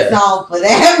song for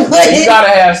that. Yeah, you gotta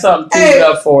have something tuned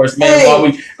up for us,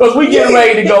 man. Because we getting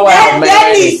ready to go out, man.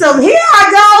 That needs some. Here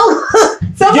I go.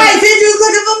 Somebody said you was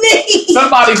looking for me.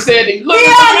 Somebody said he looking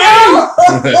for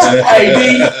me. Hey,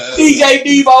 DJ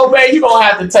Devo, man, you gonna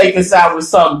have to take us out with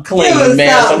something clean,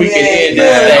 man, so we can end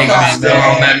this thing. Still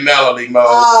on that melody mode.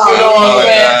 You know what I'm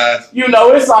saying? You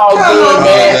know, it's all good,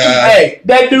 man. Hey,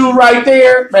 that dude right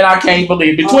there, man, I can't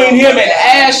believe it. Between him and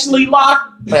Ashley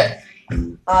Locke, man.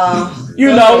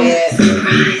 You know,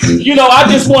 I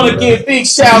just want to give big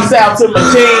shouts out to my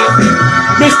team,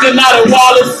 Mr. Nada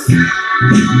Wallace,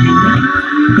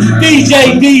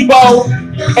 DJ Debo,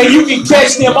 and you can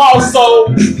catch them also,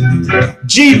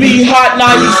 GB Hot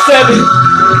 97,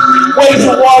 Way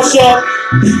to Wash Up,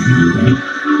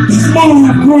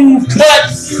 Smooth Groove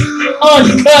Cuts,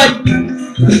 Uncut,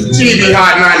 GB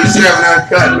Hot 97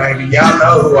 Uncut, baby. Y'all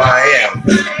know who I am.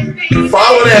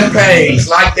 Follow that page,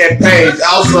 like that page.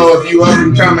 Also, if you up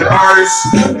and coming artists,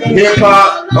 hip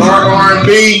hop or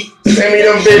R&B, send me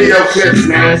them video clips,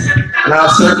 man, and I'll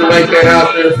circulate that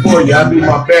out there for you. I do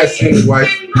my best anyway.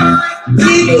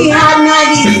 GB Hot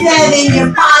 97,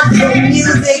 your positive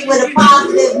music with a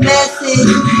positive message.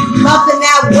 Bumping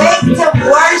that wake to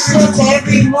worship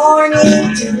every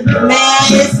morning. Man,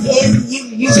 you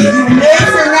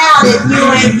missing out if you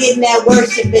ain't getting that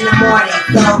worship in the morning.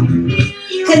 So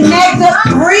connect the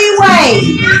 3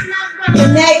 ways.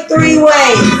 Connect 3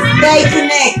 ways. Stay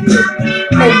connected.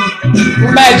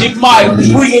 Magic Mike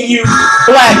bringing you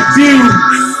Black Views.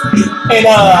 And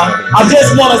I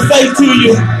just want to say to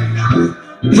you,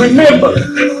 remember,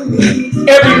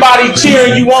 everybody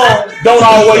cheering you on don't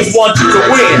always want you to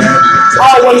win.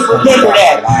 Always remember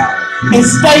that. And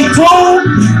stay tuned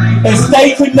and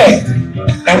stay connected.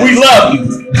 And we love you.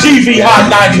 GB Hot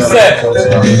 97.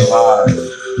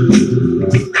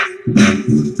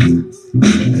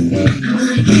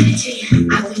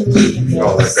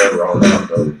 Don't let that roll out,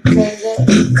 though.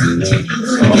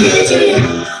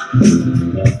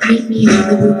 Meet me on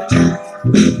the rooftop.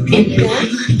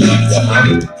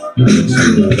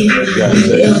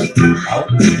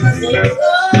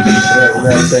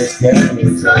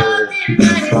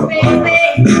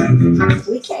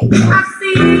 We can't go.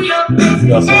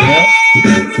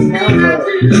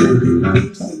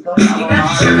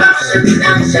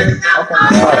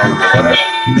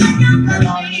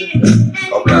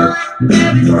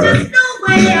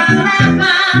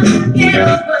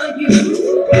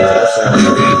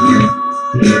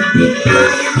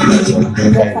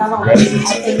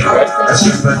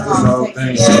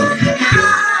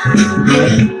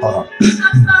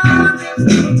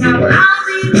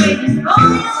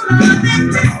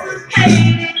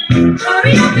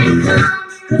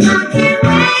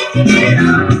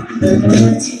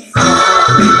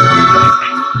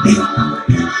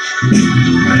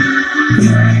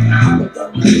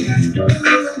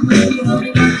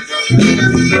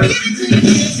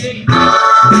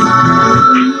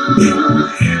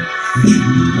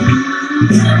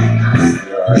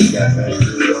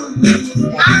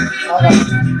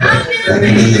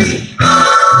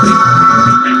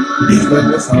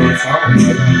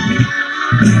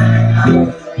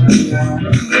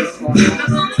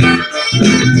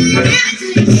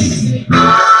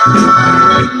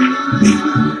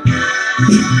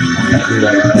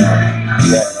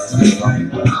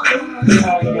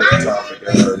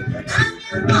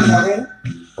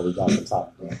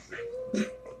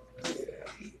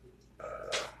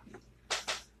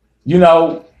 You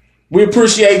know, we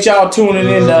appreciate y'all tuning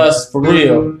in to us for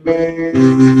real.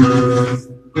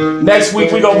 Next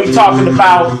week, we're going to be talking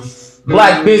about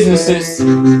black businesses,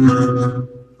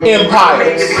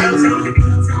 empires.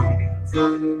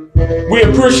 We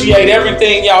appreciate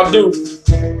everything y'all do.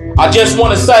 I just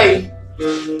want to say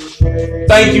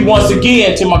thank you once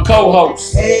again to my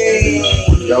co-host. Hey.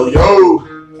 Yo.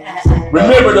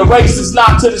 Remember, the race is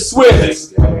not to the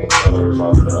swiftest.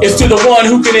 It's to the one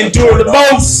who can endure the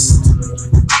most.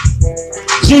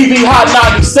 GB Hot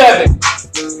 97.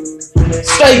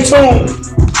 Stay tuned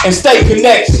and stay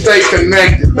connected. Stay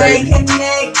connected, baby. Stay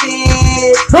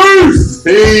connected. Peace.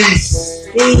 Peace.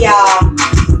 See y'all.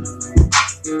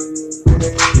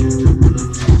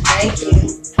 Thank you.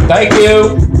 Thank you.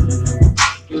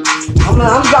 I'm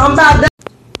about done.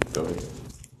 Go ahead.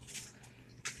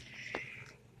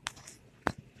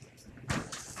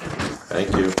 Thank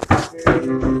you.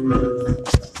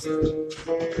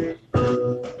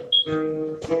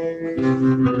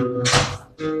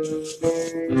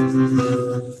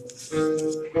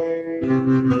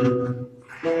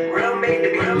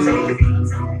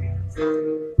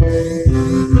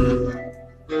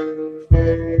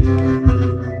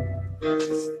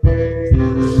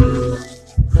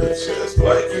 Just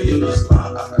like you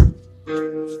slide.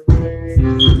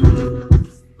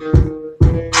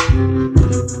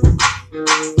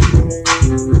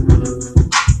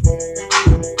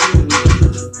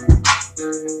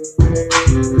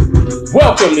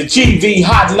 GV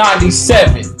Hot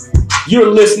 97. You're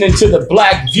listening to the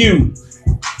Black View.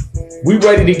 We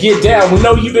ready to get down. We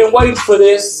know you've been waiting for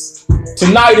this.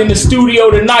 Tonight in the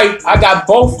studio tonight, I got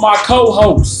both my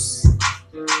co-hosts.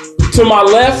 To my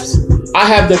left, I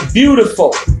have the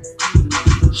beautiful,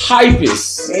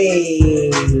 hypest,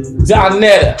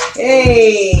 Donetta.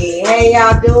 Hey,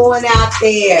 how y'all doing out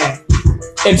there?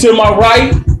 And to my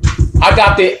right, I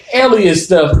got the alias,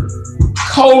 the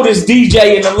coldest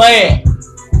DJ in the land,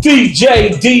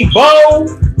 DJ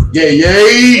Debo.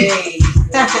 Yay.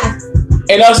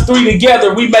 And us three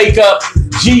together, we make up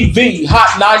GV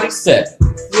Hot 97.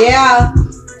 Yeah.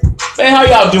 Man, how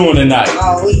y'all doing tonight?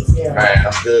 Oh, we chilling. Man,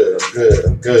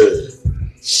 I'm good.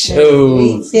 Shoot.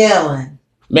 We chilling.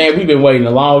 Man, we've been waiting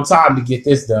a long time to get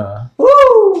this done.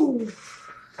 Woo!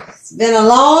 It's been a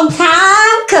long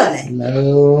time coming.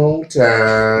 Long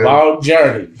time. Long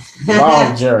journey.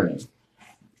 Long journey.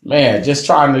 Man, just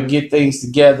trying to get things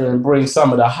together and bring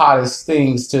some of the hottest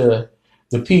things to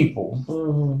the people.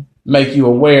 Mm-hmm. Make you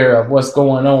aware of what's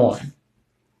going on.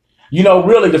 You know,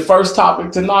 really, the first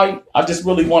topic tonight, I just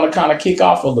really want to kind of kick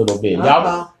off a little bit.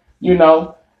 Y'all, you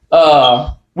know,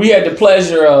 we had the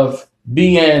pleasure of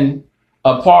being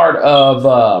a part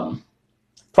of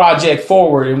Project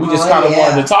Forward, and we just kind of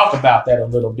wanted to talk about that a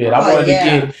little bit. I wanted to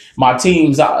get my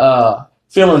team's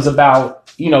feelings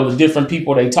about, you know, the different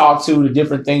people they talked to, the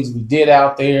different things we did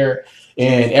out there,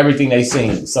 and everything they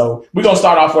seen. So we're going to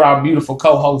start off with our beautiful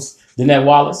co-host, Danette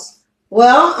Wallace.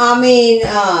 Well, I mean,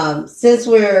 since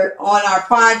we're on our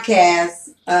podcast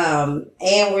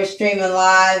and we're streaming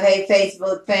live, hey,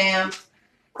 Facebook fam,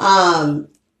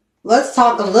 let's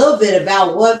talk a little bit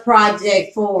about what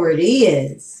Project Forward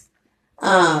is.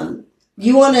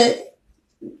 You want to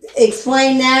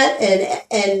explain that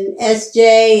and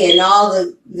SJ and all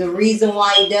the reason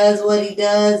why he does what he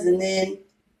does, and then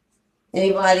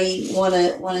anybody want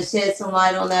to shed some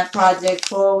light on that Project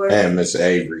Forward? And Miss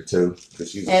Avery too,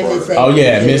 because she's and Miss Oh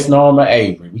yeah, Miss Norma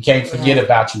Avery. We can't forget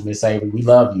about you, Miss Avery. We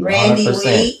love you. Randy 100%.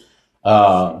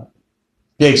 Wheat.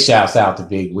 Big shouts out to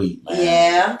Big Wheat, man.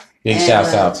 Yeah. Big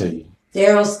shouts out to you.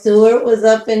 Daryl Stewart was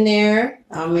up in there.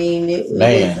 I mean, it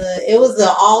was an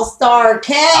all-star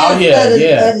cast. Oh yeah,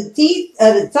 of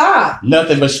the top.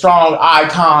 Nothing but strong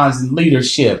icons and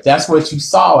leadership. That's what you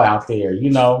saw out there, you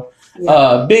know.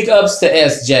 Yeah. Big ups to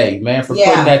SJ, man, for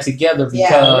putting that together,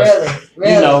 because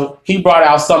really. You know, he brought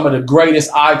out some of the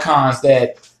greatest icons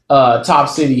that Top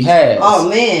City has. Oh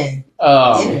man.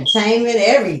 Entertainment,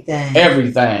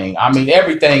 everything. I mean,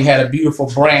 everything had a beautiful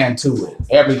brand to it.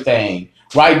 Everything.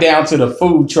 Right down to the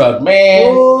food truck,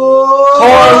 man.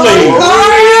 Carly.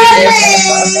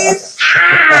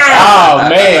 Oh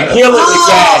man, killing the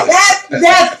guy.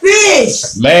 That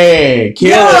fish. Man,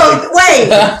 killing it. Wait.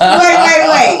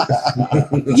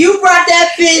 You brought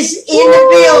that fish in the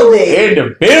building. In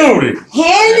the building.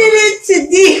 Handed it to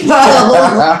Debo.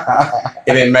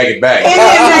 It didn't make it back. I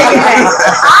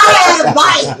had a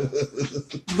bite.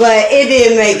 But it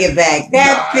didn't make it back.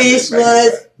 That fish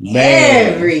was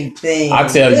everything. I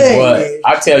tell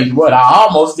you what, I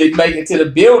almost didn't make it to the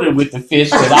building with the fish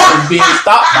because I was being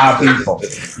stopped by people.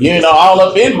 You know, all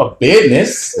up in my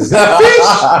business. Is that fish?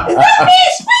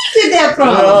 Where did that from?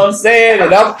 You know what I'm saying?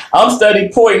 And I'm study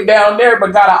pointing down there,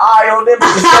 but got an eye on them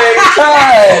at the same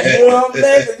time. You know what I'm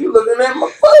saying? Because you looking at my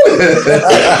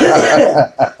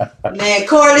food. Man,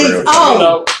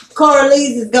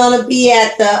 Corley's is gonna be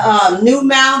at the New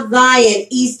Mount Zion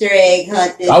Easter egg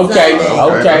hunt this Sunday.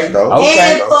 Okay.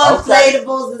 And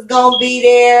Funflatables is gonna be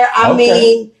there. I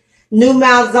mean, New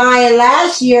Mount Zion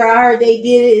last year, I heard they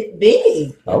did it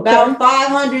big, about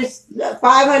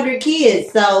 500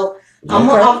 kids. So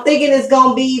I'm thinking it's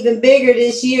gonna be even bigger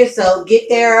this year. So get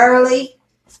there early,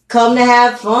 come to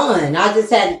have fun. I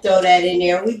just had to throw that in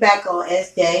there. We back on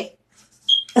SJ.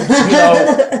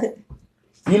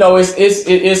 You know,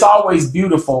 it's always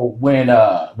beautiful when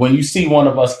you see one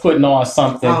of us putting on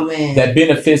something that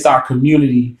benefits our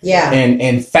community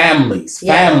and families,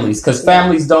 because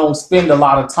families don't spend a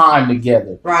lot of time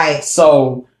together. Right.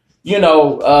 So, you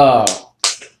know,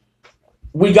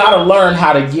 we got to learn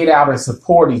how to get out and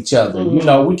support each other. Mm-hmm. You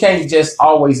know, we can't just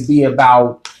always be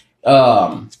about,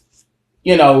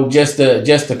 you know, just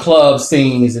the club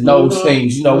scenes and those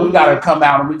things. You know, we got to come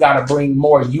out and we got to bring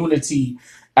more unity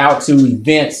out to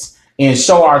events and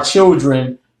show our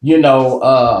children, you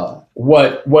know,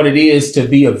 what it is to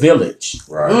be a village.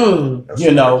 Right.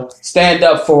 You know, stand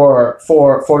up for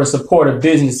the support of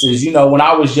businesses. You know, when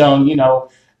I was young, you know,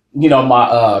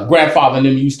 my grandfather and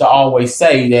them used to always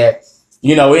say that,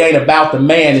 you know, it ain't about the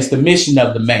man, it's the mission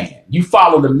of the man. You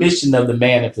follow the mission of the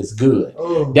man if it's good.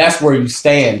 That's where you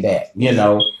stand at, you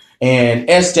know. And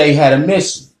SJ had a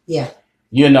mission. Yeah.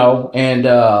 You know, and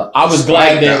I was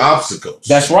glad that obstacles.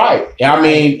 That's right. I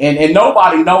mean, and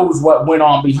nobody knows what went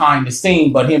on behind the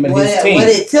scene, but him and his team. What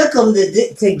it took him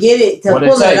to get it pull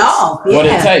it off. What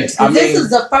it takes. I mean, this is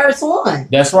the first one.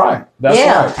 That's right. That's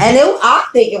right. And I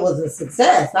think it was a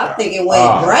success. I think it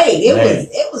went great.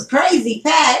 It was crazy,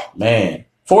 Pat. Man.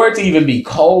 For it to even be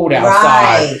cold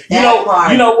outside, you know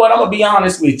what? I'm gonna be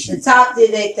honest with you. The Top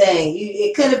did their thing.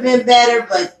 It could have been better,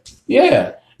 but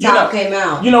yeah. Top came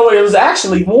out. You know, it was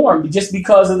actually warm just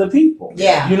because of the people.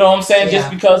 Yeah. You know what I'm saying? Yeah.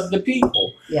 Just because of the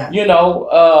people. Yeah. You know,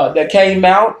 that came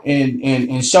out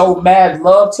and showed mad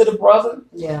love to the brother.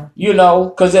 Yeah. You know,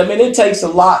 because, I mean, it takes a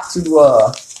lot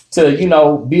to, you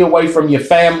know, be away from your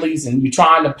families and you're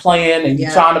trying to plan and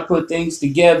you're trying to put things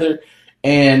together.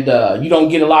 And you don't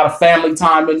get a lot of family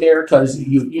time in there because,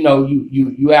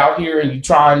 you out here and you're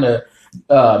trying to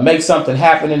make something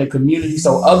happen in the community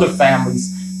so other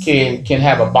families can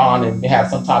have a bond and have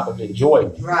some type of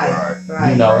enjoyment. Right.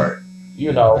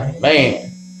 You know,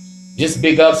 man, just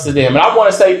big ups to them. And I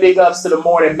want to say big ups to the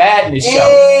Morning Madness show.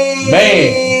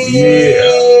 Man.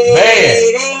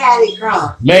 They had it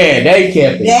crunk. Man, they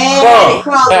kept it crunk.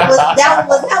 Was that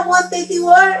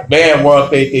 151? Man,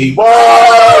 151.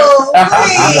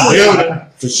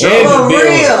 For sure.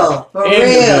 For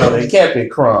real. They kept it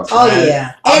crunk. Oh, man.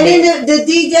 Yeah. And then the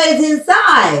DJs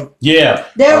inside. Yeah.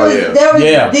 There was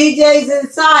DJs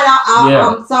inside.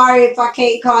 I'm sorry if I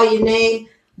can't call your name,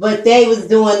 but they was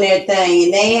doing their thing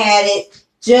and they had it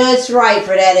just right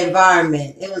for that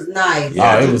environment. It was nice.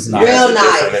 Yeah, it was nice. Real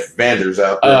nice. Vendors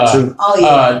out there too. Oh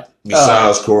yeah.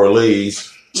 Besides Coralie's.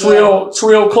 Trill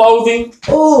Clothing.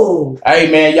 Ooh. Hey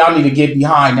man, y'all need to get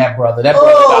behind that brother. That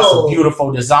brother got some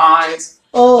beautiful designs.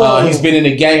 He's been in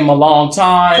the game a long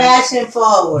time. Fashion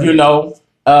forward. You know.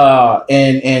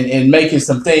 And making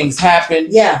some things happen.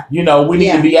 Yeah. You know, we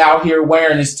need to be out here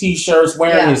wearing his t-shirts,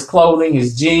 wearing his clothing,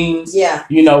 his jeans. Yeah.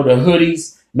 You know, the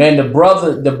hoodies. Man, the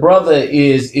brother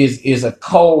is a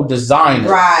cold designer.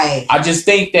 Right. I just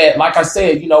think that, like I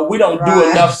said, you know, we don't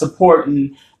do enough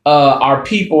supporting our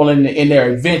people in their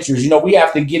adventures. You know, we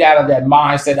have to get out of that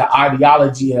mindset, the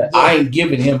ideology of I ain't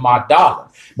giving him my dollar.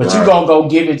 But you're going to go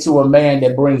give it to a man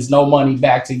that brings no money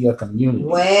back to your community.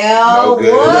 Well,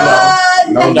 what?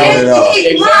 No good at all.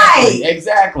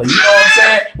 Exactly. You know what I'm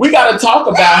saying? We got to talk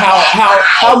about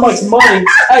how much money.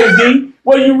 Hey, D,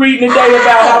 what are you reading today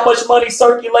about how much money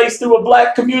circulates through a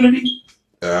black community?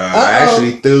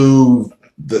 Actually, through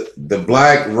the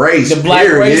black race. The black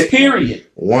race, period.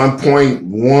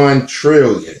 1.1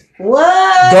 trillion.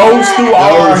 What? Goes through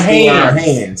our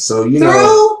hands. So, you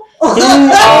know. Through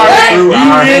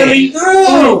our hands.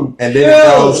 And then it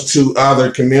goes to other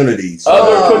communities. And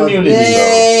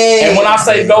when I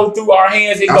say go through our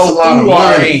hands, it goes through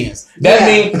our hands. That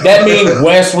means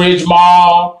Westridge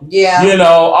Mall. Yeah. You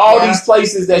know, all these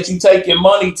places that you take your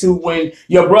money to when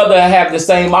your brother have the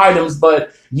same items,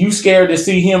 but you scared to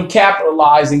see him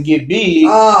capitalize and get big.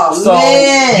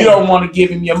 Man. You don't want to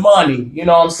give him your money. You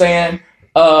know what I'm saying?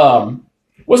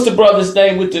 What's the brother's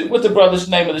name what's the brother's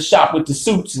name of the shop with the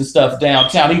suits and stuff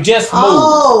downtown? He just moved.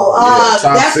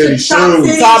 Top City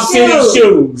Shoes. Top City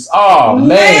Shoes. Oh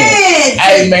man.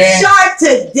 Hey man. Sharp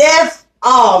to death.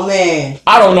 Oh man.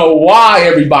 I don't know why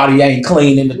everybody ain't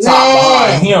clean in the top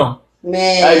behind him.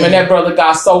 Man. Hey man, that brother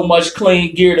got so much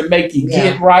clean gear to make you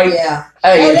get right. Yeah.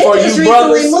 Hey, they for just you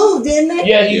brothers. Recently moved, didn't they?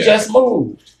 Yeah, he just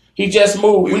moved. We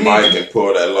might even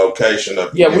pull that location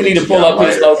up. Yeah, we need to pull up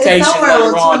his location. It's somewhere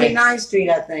on 29th Street,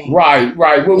 I think. Right.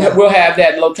 We'll have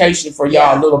that location for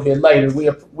y'all a little bit later.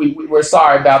 We're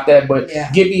sorry about that, but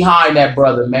get behind that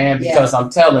brother, man, because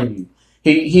I'm telling you,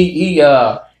 he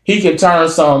can turn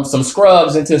some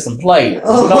scrubs into some players.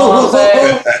 You know what I'm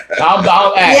saying?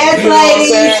 Yes,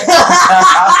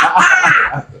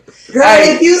 ladies. Girl,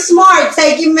 if you smart,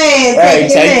 take your man. Take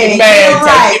your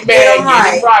man. Get him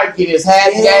right. Get his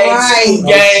hat game,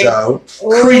 game,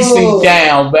 creasing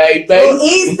down, baby.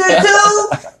 Easter too.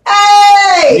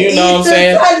 Hey, you know what I'm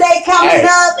saying? Sunday coming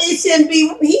up. He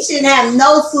shouldn't have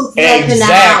no suits left in the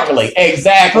house.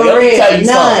 Exactly. Let me tell you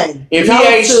something.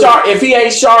 If he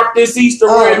ain't sharp this Easter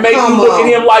where it make you look at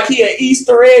him like he an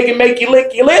Easter egg and make you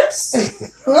lick your lips.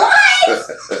 What?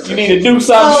 You need to do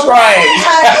something strange.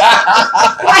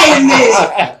 Wait a minute.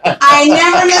 I ain't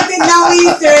never looked at no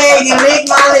Easter egg and licked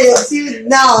my lips.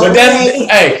 But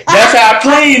that's how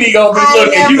clean he gonna be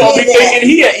looking. You gonna be thinking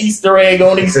he an Easter egg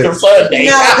on Easter Sunday.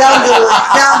 No,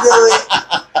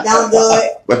 don't do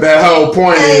it. But that whole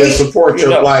point is support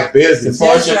your black business.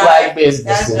 Support your black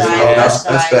businesses. That's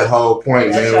that whole point,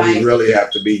 man. Right. We really have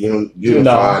to be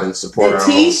unified and support the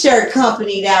T-shirt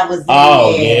company that was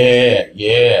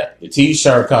yeah. The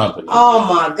T-shirt company. Oh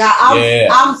my God.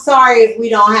 I'm sorry if we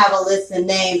don't have a list of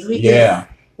names. We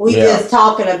just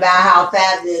talking about how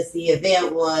fabulous the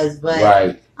event was, but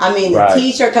I mean the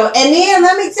T-shirt company. And then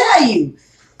let me tell you,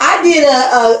 I did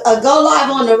a go live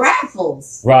on the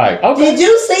raffles. Right. Okay. Did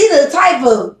you see the type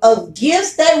of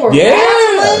gifts they were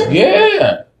raffling?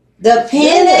 Yeah. The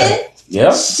pennant.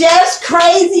 Yep. Chef's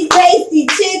Crazy Tasty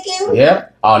Chicken. Yeah.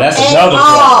 Oh, that's another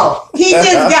one. He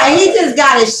just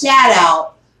got a shout out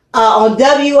on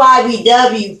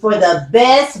WIBW for the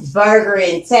best burger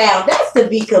in town. That's to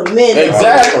be commended.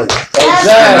 Exactly.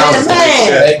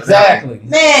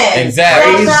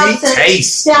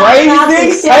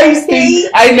 Crazy tasty.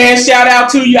 Hey man, shout out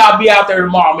to you. I'll be out there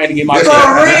tomorrow, man, to get my for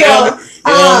real.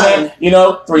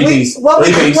 3 piece. What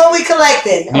we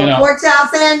collecting? A pork chop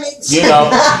sandwich?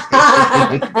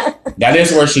 That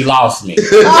is where she lost me.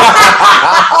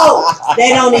 They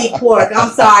don't eat pork.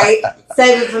 I'm sorry.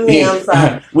 Save it for me. I'm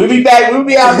sorry. We'll be back. We'll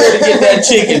be out there to get that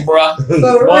chicken, bro.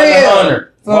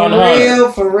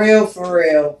 For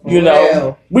real.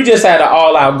 We just had an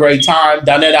all-out great time.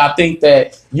 Donetta, I think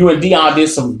that you and Dion did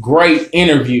some great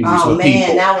interviews with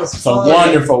people. That was some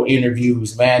wonderful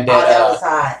interviews, man. That was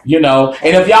hot.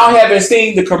 And if y'all haven't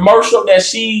seen the commercial that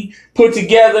she put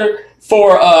together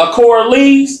for Cora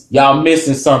Lee's, y'all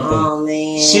missing something. Oh,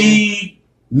 man. She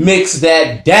mix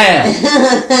that down.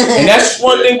 And that's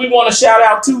one thing we want to shout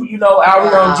out to, out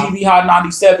here on GB Hot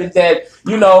 97, that,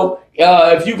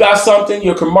 if you got something,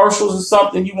 your commercials or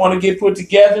something you want to get put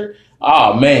together,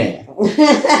 oh, man.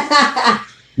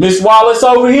 Miss Wallace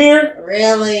over here.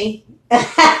 Really?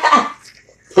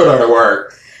 Put her to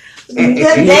work. They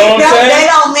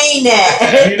don't mean that.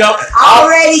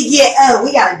 Already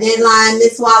we got a deadline,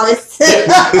 Miss Wallace. I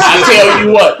tell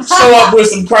you what, show up with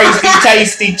some crazy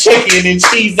tasty chicken and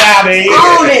she's out of here.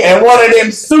 And one of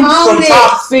them suits from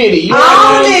Top City. You know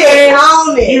what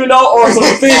I'm saying? Or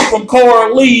some fish from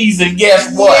Cora Lee's, and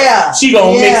guess what? Yeah, she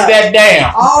gonna mix that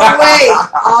down.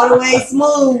 All the way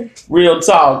smooth. Real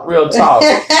talk.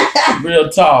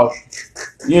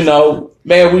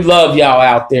 Man, we love y'all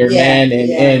out there, man.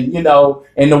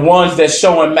 And the ones that's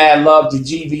showing mad love to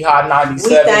GB Hot 97.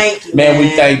 We thank you, man. We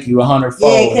thank you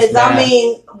 100-fold. Yeah, because I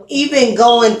mean, even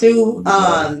going through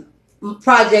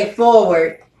Project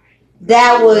Forward,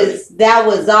 that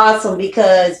was awesome,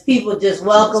 because people just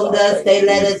welcomed us. They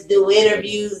let us do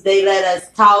interviews. They let us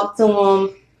talk to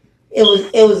them.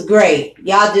 It was great.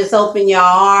 Y'all just opened your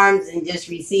arms and just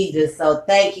received us. So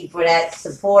thank you for that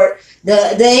support.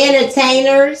 The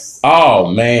entertainers.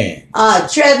 Oh man.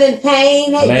 Trevin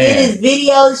Payne did his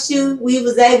video shoot. We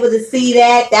was able to see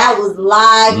that. That was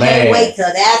live. Man. Can't wait till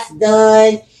that's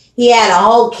done. He had a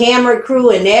whole camera crew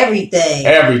and everything.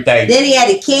 Everything. Then he had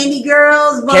the Candy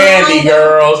Girls. Candy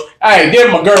Girls. Hey, they're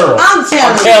my girls. I'm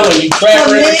telling you,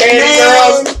 Trevor and the Candy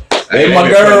Girls. They my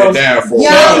girls.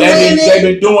 They've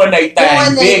been doing their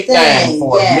thing, big thing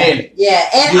for a minute. Yeah,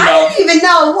 and I didn't even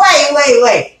know.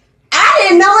 Wait. I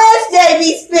didn't know SJ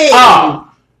be spitting.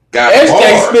 SJ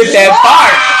spit that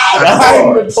fire. I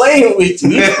ain't been playing with you.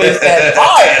 He spit that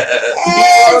fire.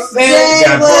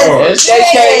 SJ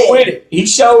came with it. He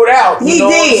showed out. He did.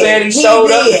 What I'm saying? He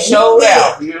showed up. He showed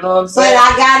out. You know what I'm saying? But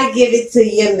I gotta give it to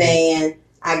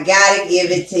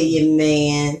you,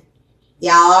 man.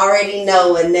 Y'all already know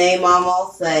what name I'm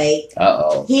gonna say.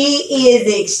 He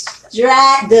is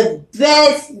the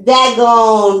best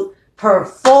daggone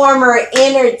performer,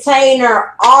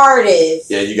 entertainer,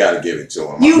 artist. Yeah, you gotta give it to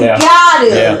him. You gotta.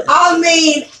 Yeah. I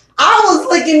mean, I was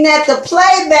looking at the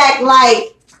playback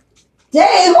like,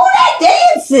 dang, who that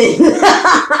dancing?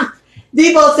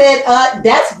 Debo said,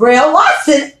 that's Braille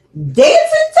Watson.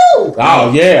 Dancing too.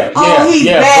 Oh yeah. He's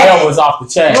bad. Braille was off the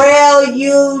chain. Braille,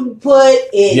 you put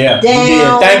it down. You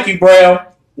did. Thank you, Braille.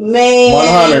 Man,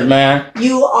 100, man.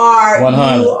 You are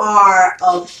 100. You are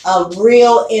a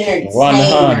real entertainer.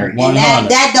 100. And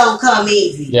that don't come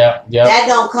easy. Yeah. That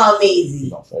don't come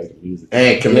easy.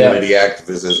 And community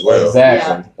activists as well.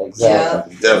 Exactly.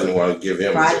 You definitely want to give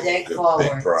him Project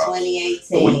Forward 2018.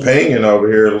 But we pinging over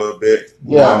here a little bit.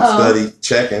 Study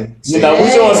checking.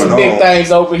 We're doing some big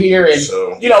things over here, and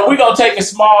we're gonna take a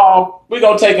small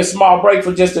break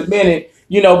for just a minute.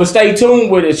 But stay tuned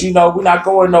with us. We're not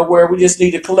going nowhere. We just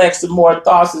need to collect some more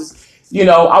thoughts.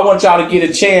 I want y'all to get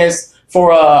a chance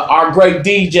for our great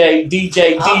DJ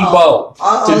Debo,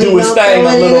 to do his thing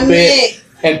a little bit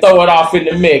and throw it off in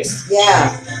the mix.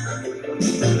 Yeah.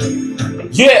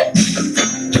 Yeah.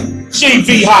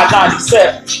 GV Hot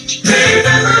 97.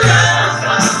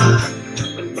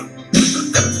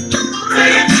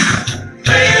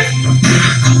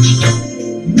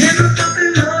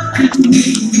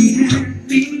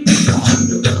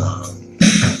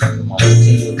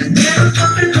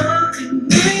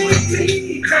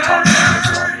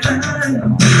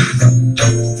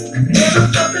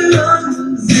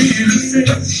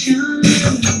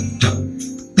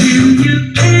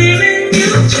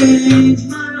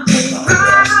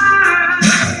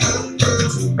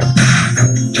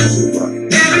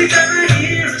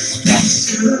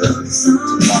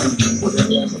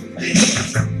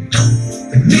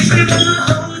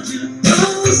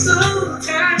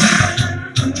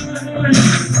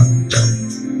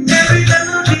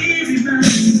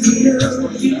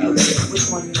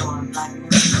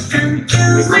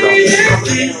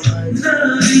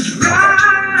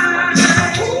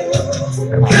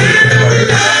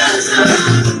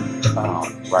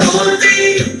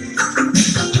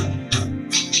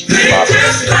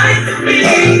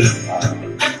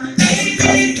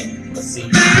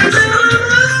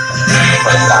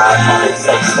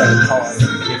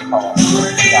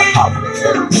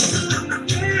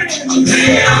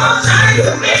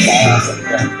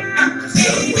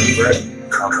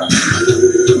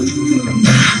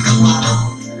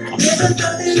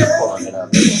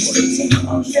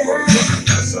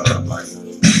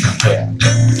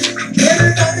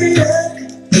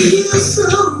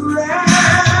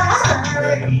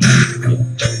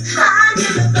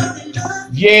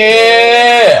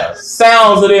 Yeah,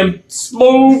 sounds of them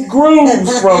smooth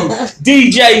grooves from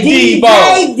DJ Debo.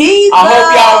 I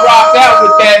hope y'all rocked out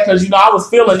with that because, you know, I was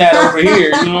feeling that over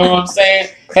here. You know what I'm saying?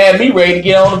 Had me ready to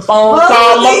get on the phone,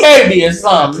 call my baby or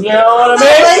something. You know what I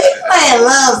mean? But you playing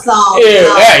love songs. Yeah,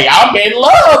 hey, I'm in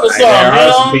love or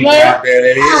something. You know what I'm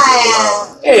saying?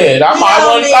 Yeah, I might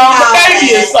want to call my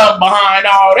baby or something behind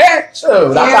all that.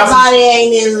 Shoot, everybody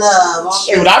ain't in love.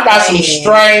 Shoot, I got some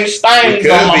strange things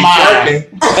on my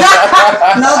mind.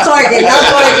 No twerking, no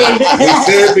twerking. We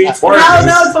could be twerking.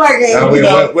 No twerking. No, we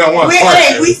don't want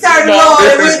twerking. We started on.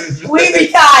 We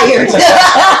retired.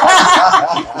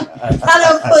 I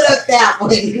don't put up that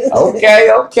one.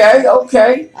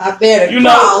 Okay. I better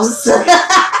cross.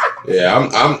 Yeah,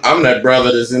 I'm that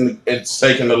brother that's it's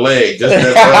shaking the leg. Just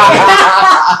that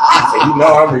brother. You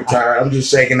know I'm retired. I'm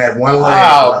just shaking that one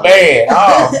leg.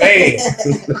 Oh man.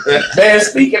 Man,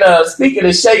 speaking of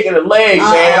shaking the leg,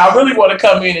 man, I really want to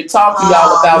come in and talk to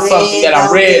y'all about something that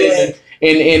I read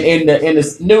in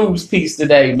the news piece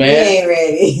today, man. We ain't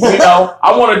ready. You know,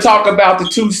 I want to talk about the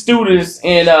two students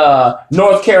in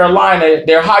North Carolina.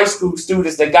 They're high school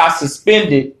students that got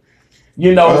suspended.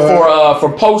 You know,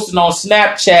 for posting on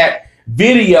Snapchat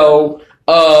video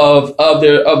of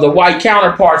the white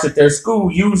counterparts at their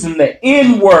school using the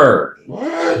N-word.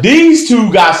 What? These two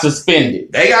got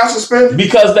suspended. They got suspended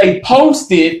because they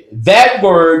posted that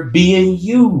word being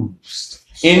used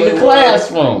in the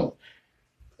classroom.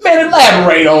 Man,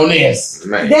 elaborate on this.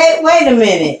 Wait a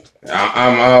minute.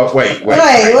 Wait.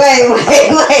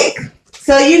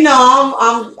 So you know,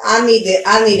 I need to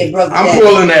broke down. I'm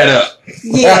pulling that up.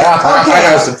 Yeah, okay. I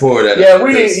got to pull that up.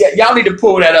 Yeah, y'all need to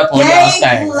pull that up on y'all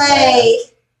thing.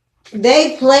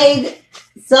 They played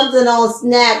something on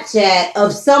Snapchat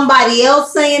of somebody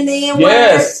else saying the N-word.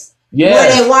 Yes.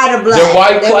 Were they white or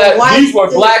black? These were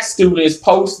black students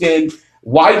posting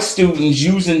white students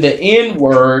using the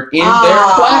N-word in their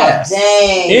class.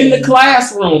 Dang. In the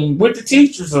classroom with the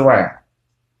teachers around.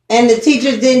 And the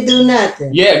teachers didn't do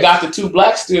nothing. Yeah, got the two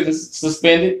black students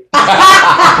suspended. That's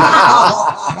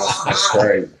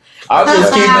crazy. I'm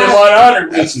just keeping it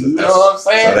 100 with you. You know what I'm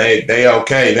saying? So they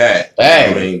okay that.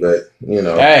 Hey. I mean, but you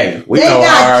know, we know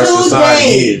how our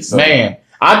society is. So. Man,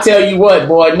 I tell you what,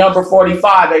 boy, number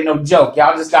 45 ain't no joke.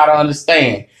 Y'all just gotta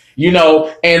understand. You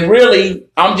know, and really,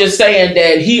 I'm just saying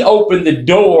that he opened the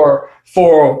door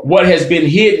for what has been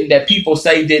hidden that people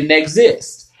say didn't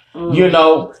exist. You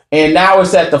know, and now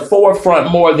it's at the forefront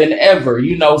more than ever.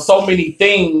 You know, so many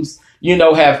things, you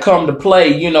know, have come to play.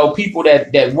 You know, people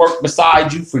that work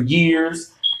beside you for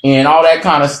years and all that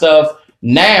kind of stuff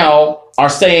now are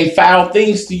saying foul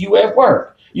things to you at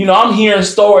work. You know, I'm hearing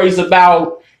stories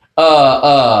about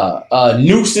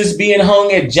nooses being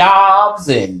hung at jobs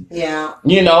and,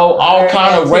 you know, all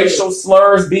kind of racial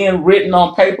slurs being written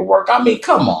on paperwork. I mean,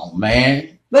 come on,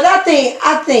 man. But I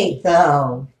think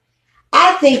though,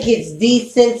 I think it's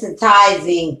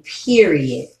desensitizing,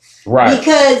 period. Right.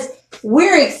 Because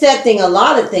we're accepting a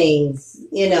lot of things,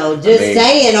 you know, just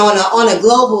saying on a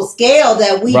global scale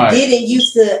that we didn't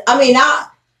used to. I mean,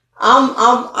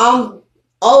 I'm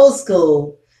old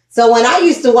school. So when I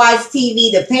used to watch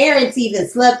TV, the parents even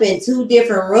slept in 2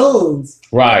 different rooms.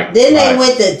 Right. Then they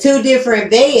went to 2 different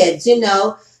beds, you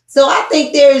know. So I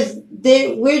think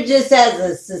we're just as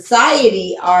a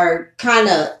society are kind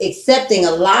of accepting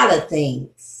a lot of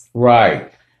things.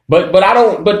 Right. But I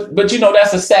don't, but you know,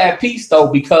 that's a sad piece though,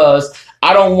 because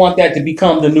I don't want that to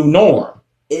become the new norm.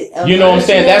 You know what I'm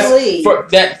saying? That's for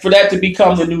that to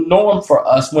become the new norm for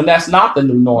us when that's not the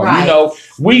new norm. Right.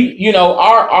 You know,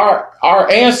 our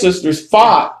ancestors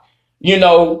fought, you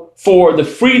know, for the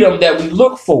freedom that we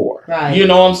look for. Right. You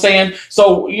know what I'm saying?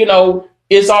 So, you know,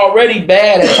 it's already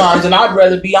bad at times, and I'd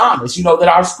rather be honest, you know, that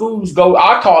our schools go,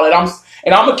 I'm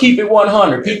gonna keep it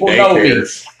 100. People know me.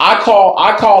 I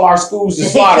call our schools the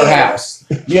slaughterhouse.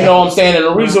 You know what I'm saying? And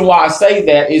the reason why I say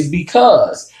that is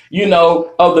because, you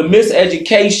know, of the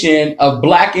miseducation of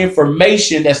Black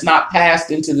information that's not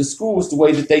passed into the schools the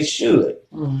way that they should.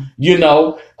 You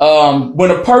know,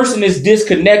 when a person is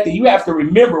disconnected, you have to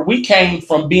remember we came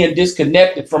from being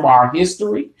disconnected from our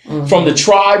history, from the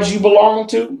tribes you belong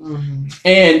to,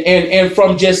 and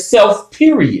from just self,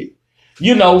 period.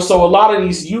 You know, so a lot of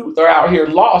these youth are out here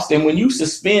lost. And when you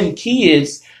suspend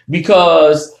kids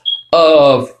because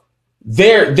of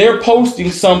they're posting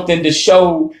something to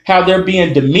show how they're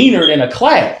being demeanored in a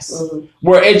class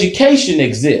where education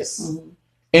exists,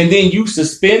 and then you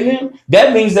suspend them,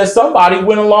 that means that somebody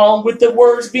went along with the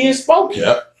words being spoken.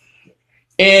 Yep.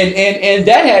 And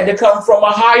that had to come from a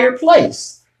higher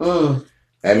place. That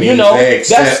means, you know,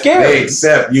 that's scary. They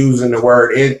accept using the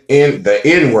word in the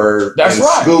N-word in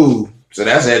school. So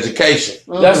that's education.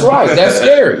 That's right. That's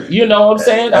scary. You know what I'm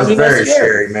saying? That's very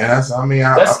scary, man. I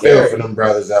feel for them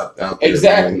brothers out there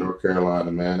in North Carolina,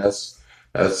 man. That's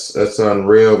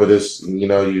unreal. But it's, you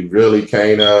know, you really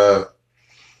can't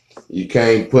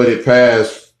put it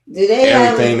past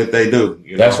everything that they do.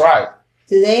 You know? That's right.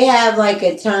 Do they have like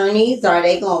attorneys? Are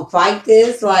they gonna fight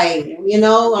this? Like, you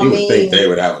know, I mean, would think they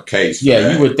would have a case.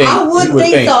 Yeah, you would think. I would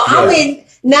think so. Yeah. I mean.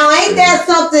 Now, ain't that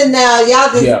something now?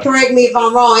 Y'all just correct me if I'm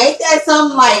wrong. Ain't that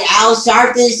something like Al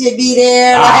Sharpton should be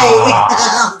there?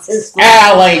 Al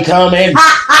ain't coming.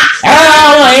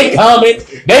 Al ain't coming.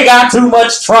 They got too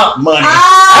much Trump money.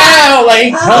 Al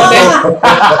ain't coming.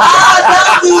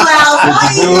 Don't do Al.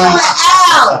 Why you doing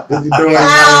Al?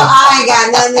 Al, I ain't got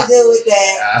nothing to do with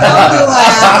that. Don't do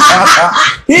Al.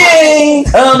 He ain't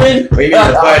coming. We need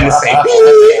a button to say.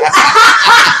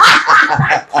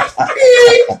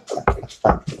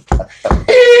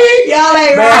 Y'all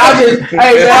ain't right. I just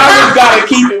gotta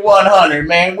keep it 100,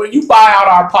 man. When you buy out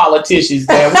our politicians,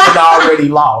 man, we've already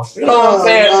lost. You know what I'm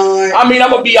saying? Lord. I mean, I'm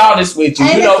gonna be honest with you.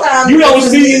 You don't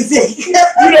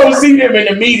see them in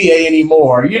the media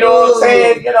anymore. You know what I'm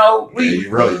saying? You know, you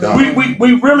really don't.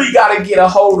 We really gotta get a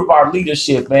hold of our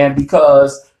leadership, man,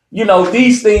 because you know,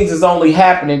 these things is only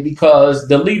happening because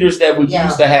the leaders that we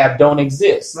used to have don't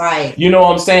exist. Right. You know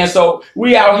what I'm saying? So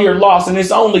we out here lost, and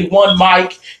it's only one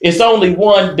Mike, it's only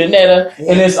one Donetta,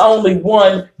 and it's only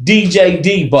one DJ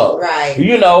Debo. Right.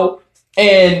 You know,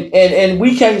 and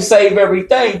we can't save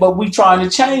everything, but we trying to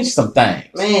change some things.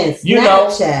 Man,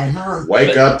 Snapchat, huh?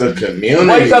 Wake up the community.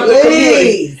 Wake up the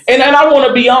community. And I want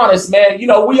to be honest, man. You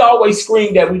know, we always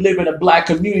scream that we live in a Black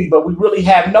community, but we really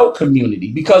have no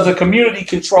community because the community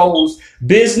controls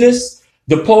business,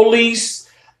 the police,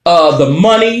 the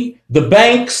money, the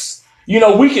banks. You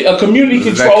know, a community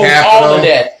controls all of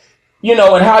that. You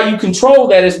know, and how you control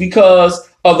that is because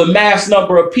of the mass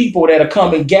number of people that are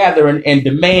come and gather and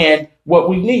demand what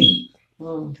we need.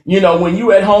 You know, when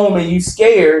you at home and you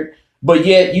scared, but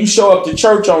yet you show up to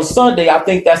church on Sunday, I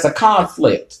think that's a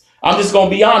conflict. I'm just going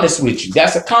to be honest with you.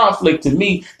 That's a conflict to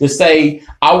me to say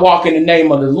I walk in the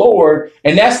name of the Lord.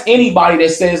 And that's anybody that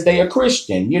says they are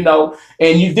Christian, you know,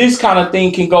 and this kind of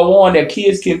thing can go on that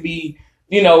kids can be,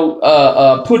 you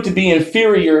know, put to be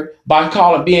inferior by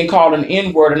being called an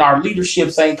N-word, and our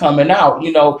leaderships ain't coming out,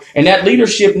 you know, and that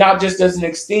leadership not just doesn't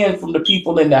extend from the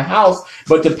people in the house,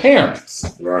 but the parents.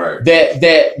 Right.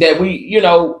 That we, you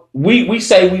know, we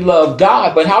say we love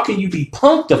God, but how can you be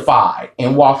punctified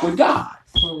and walk with God?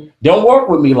 Don't work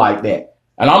with me like that.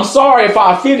 And I'm sorry if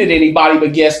I offended anybody,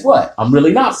 but guess what? I'm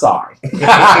really not sorry.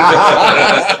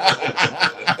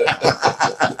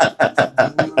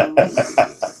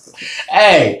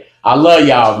 Hey, I love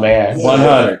y'all, man.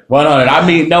 100. I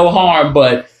mean, no harm,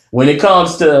 but when it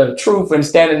comes to truth and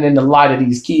standing in the light of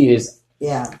these kids,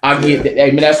 I get that.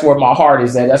 I mean, that's where my heart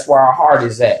is at. That's where our heart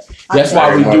is at. That's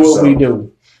why we do what we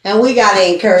do. And we got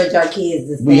to encourage our kids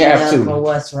to stand up for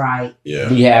what's right. Yeah.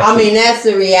 We have I mean, that's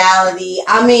the reality.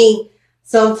 I mean,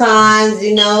 sometimes,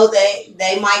 you know,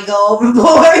 they might go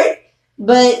overboard,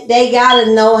 but they got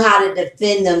to know how to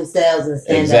defend themselves and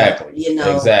stand up, you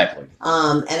know. Exactly.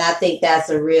 And I think that's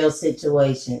a real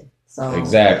situation. So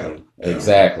Exactly.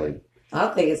 I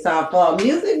think it's time for our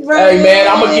music break. Hey man,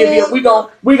 I'm gonna give you.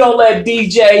 We gonna let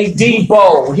DJ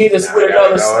Debo hit us with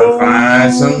another smooth.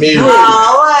 Find some music.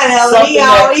 Oh, whatever. He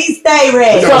always stay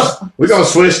ready. We're gonna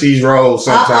switch these roles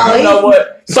sometime. You know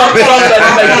what? Something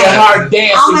that'll make your heart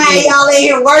dance. I'm having y'all in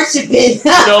here worshiping.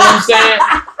 You know what I'm saying?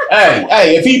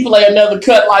 Hey, if he play another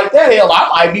cut like that, hell, I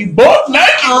might be buck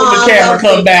naked when the camera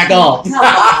come back on. Come on.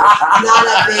 Not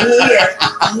up in here.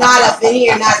 Not up in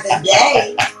here. Not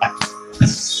today.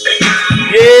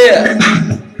 Yeah.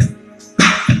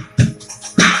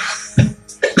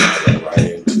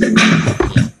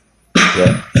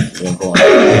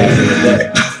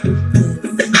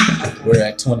 We're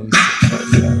at 26.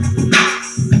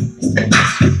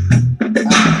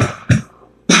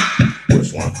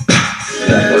 Which one?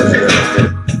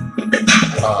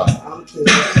 I'm kidding.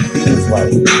 He's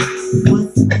right.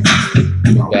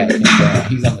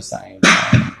 He's on the same.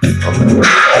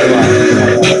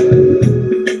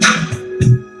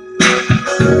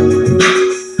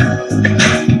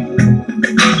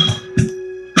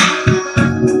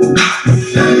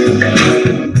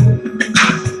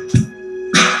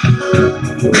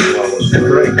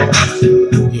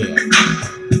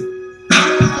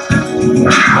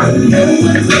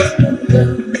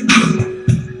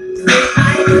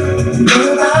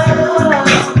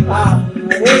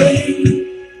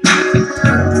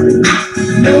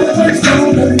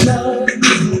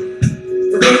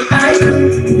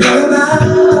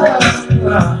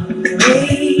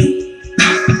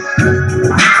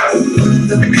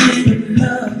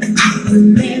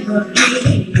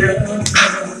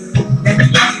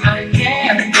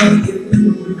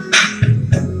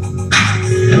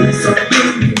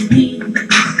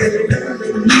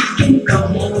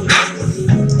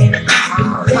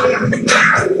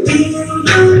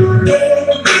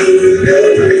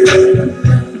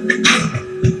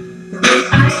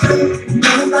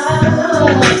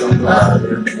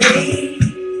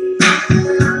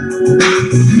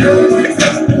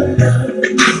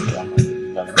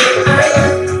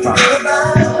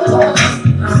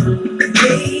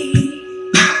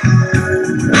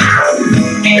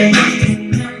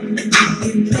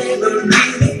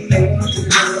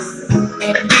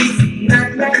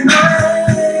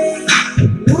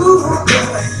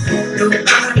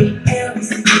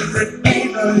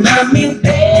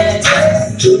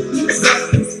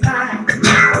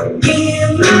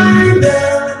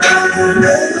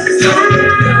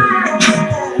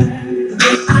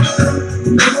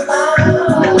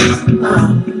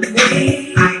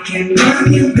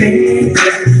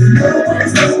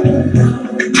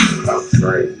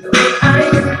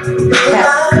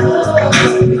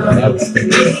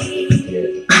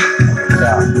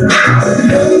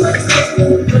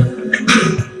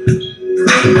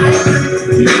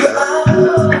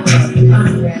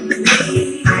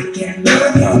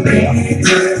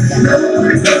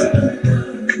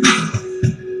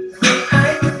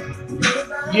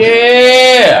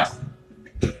 Yeah,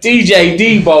 DJ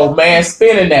Debo, man,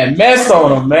 spinning that mess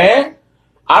on him, man.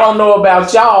 I don't know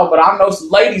about y'all, but I know some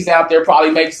ladies out there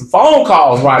probably making some phone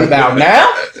calls right about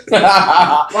now.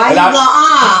 Why you go,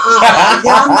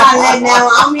 I'm not letting that.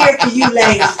 I'm here for you,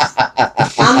 ladies.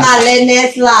 I'm not letting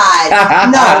that slide.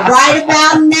 No, right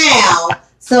about now,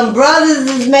 some brothers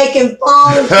is making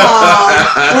phone calls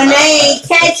when they ain't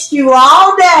text you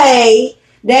all day.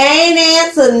 They ain't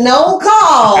answer no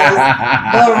calls.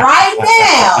 But right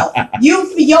now,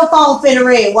 your phone finna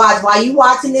ring. Watch, while you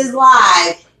watching this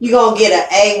live, you gonna get a,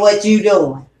 hey, what you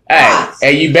doing?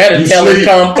 Hey, you better tell him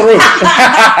come through.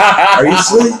 Are you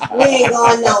asleep? We ain't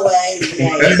going nowhere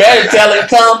today. You better tell him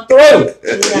come through. No.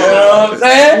 You know what I'm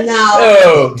saying? No.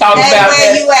 Oh, talk Hey, about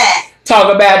where that. you at?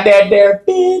 Talk about that there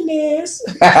business.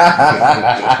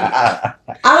 I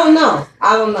don't know.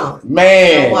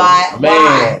 Man.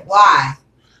 Why?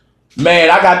 Man,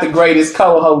 I got the greatest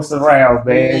co-host around,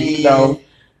 man. You know,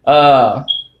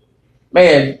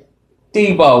 man,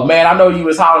 Debo, man, I know you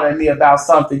was hollering at me about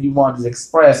something you wanted to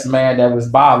express, man, that was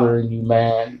bothering you,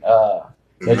 man. That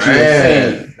you were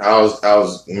saying. I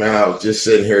was just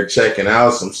sitting here checking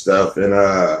out some stuff and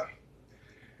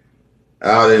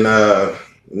out in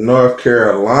North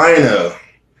Carolina,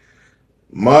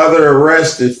 mother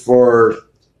arrested for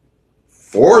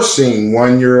forcing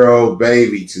 1-year-old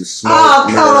baby to smoke. Oh,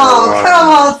 come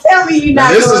on. Tell me you're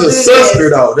not going to do this. This is a sister,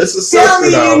 though. This is a sister, though. Tell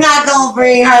me you're not going to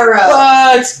bring her up.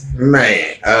 What?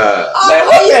 Man,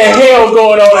 what the hell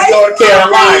going on in North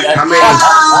Carolina?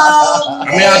 I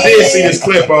did see this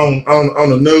clip on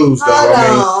the news,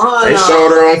 though. They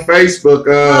showed her on Facebook.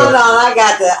 Hold on, I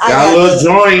got a little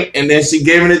joint, and then she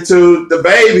giving it to the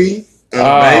baby. And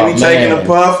the baby taking a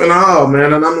puff and all,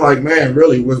 man. And I'm like, man,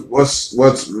 really, what's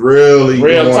really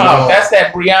real going talk? on? That's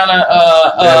that Brianna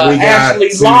Ashley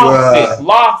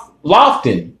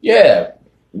Lofton. Yeah.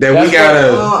 That we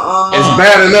gotta. It's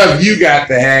bad enough you got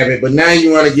the habit, but now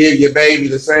you want to give your baby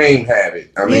the same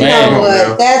habit. I mean, you know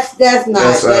what? That's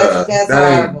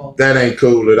horrible. That ain't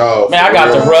cool at all. Man, I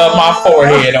got to rub my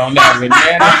forehead on that one,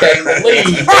 man. I can't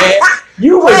believe, man.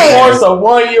 You would force a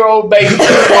 1-year-old baby to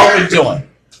smoke a joint.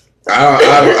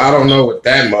 I don't know what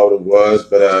that motive was,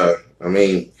 but I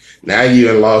mean, now you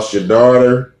done lost your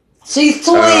daughter. She's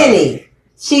 20.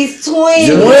 She's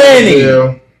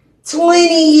 20.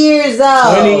 20 years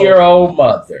old. 20-year-old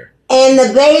mother. And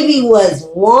the baby was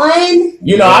 1.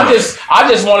 You know, I just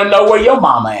want to know where your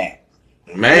mama at.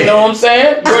 Man. You know what I'm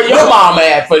saying? Where your mama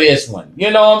at for this one?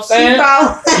 You know what I'm saying?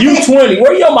 You 20.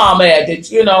 Where your mama at?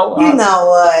 You know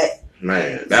what?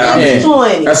 Man,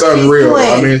 that's unreal.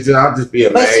 I mean, I'll just be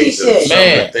amazed at some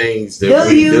of the things that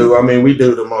we do. I mean, we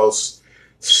do the most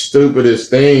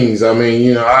stupidest things. I mean,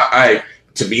 you know, I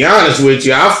to be honest with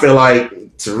you, I feel like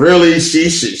she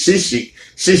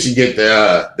should get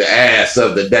the ass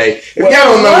of the day. If y'all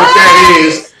don't know what that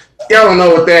is, y'all don't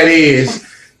know what that is.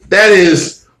 That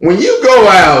is when you go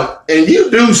out and you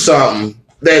do something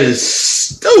that is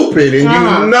stupid and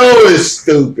you know it's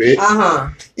stupid.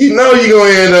 You know you're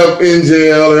going to end up in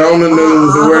jail or on the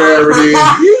news or whatever it is.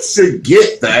 You should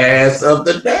get the ass of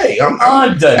the day.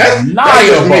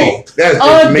 Undeniable. That's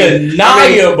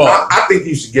undeniable. I think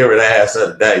you should give her the ass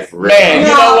of the day for real. Man, you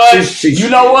know what? You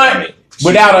know what?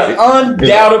 Without an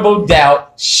undoubtable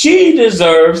doubt, she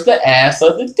deserves the ass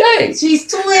of the day. She's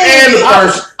 20. And the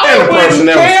person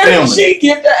that was filming. She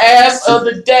get the ass of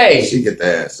the day. She get the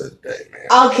ass of the day, man.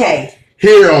 Okay.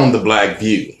 Here on the Black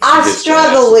View. I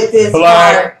struggle with this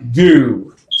Black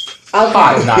View. Okay.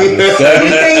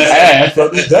 Ass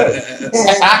of the day.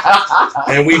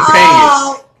 And we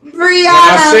pinging. Brianna. When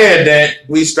I said that,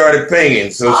 we started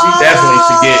pinging, so she definitely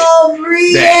should get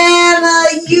Brianna,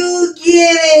 that. You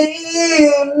get it.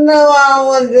 You know I don't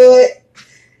want to do it.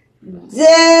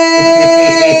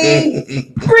 Dang.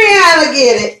 Brianna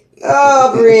get it.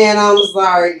 Oh, Brianna, I'm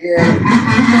sorry, girl.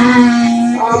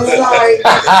 I'm sorry.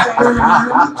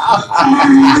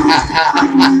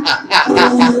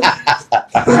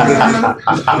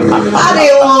 I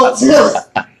didn't want to.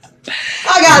 I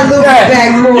gotta look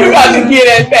back for You got to get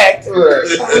that back to her.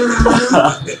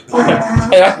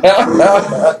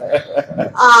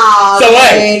 So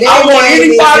hey, I want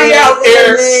anybody out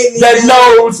there that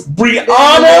knows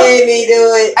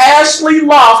Brianna Ashley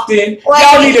Lofton,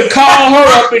 y'all need to call her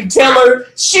up and tell her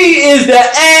she is the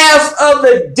ass of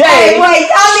the day. Wait,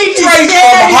 I need to straight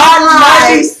from Hot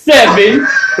 97.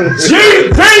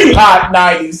 GP Hot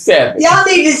 97. Y'all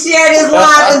need to share this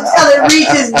live until it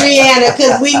reaches Brianna,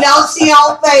 because we know she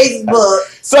on Facebook.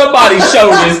 Somebody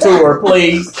show this to her,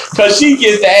 please, because she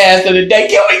gets the ass of the day.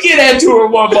 Can we get that to her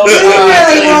one more time? You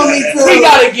really want me to? We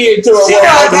gotta get it to her one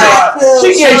more time.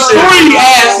 She gets 3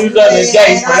 asses of the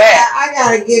day for that. I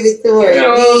gotta give it to her. You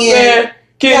know what I'm saying?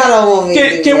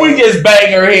 Can we just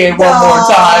bang her head one more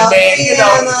time, man? You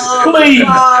know, please,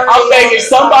 I'm begging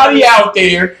somebody out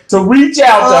there to reach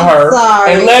out to her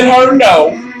and let her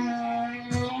know.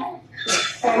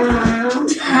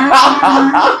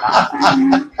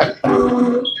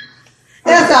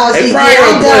 That's all she did.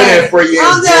 I'm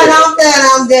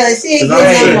done. She ain't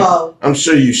getting no more. I'm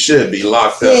sure you should be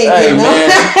locked up. Hey,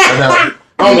 man.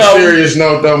 On a serious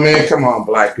note, though, man, come on,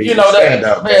 black people, stand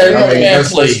up, man.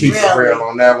 Let's keep it real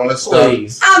on that one. Let's start.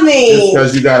 I mean, just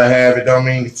because you gotta have it, don't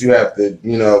mean that you have to,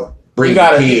 bring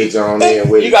your kids on in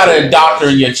with you. Gotta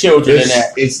indoctrinate your children in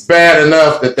that. It's bad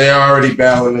enough that they're already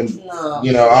battling, our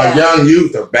young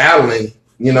youth are battling,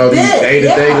 these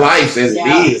day-to-day lives as it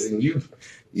is, and you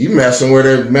messing with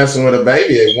a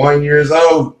baby at 1 year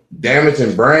old.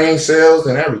 Damaging brain cells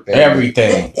and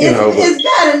everything. It's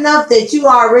bad enough that you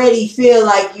already feel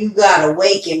like you gotta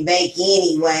wake and bake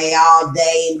anyway all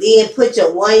day, and then put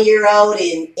your 1 year old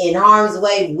in harm's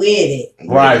way with it.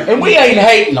 Right, and we ain't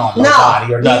hating on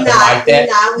nobody or nothing like that.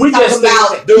 We just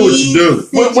about do what you do.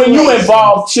 When you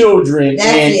involve children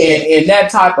in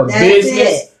that type of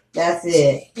business. That's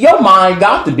it. Your mind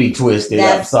got to be twisted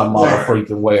up some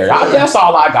freaking where. That's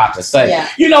all I got to say. Yeah.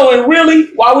 You know, and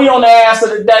really, while we on the ass of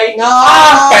the day,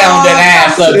 I found an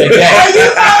ass of the day.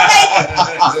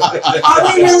 Are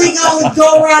we really going to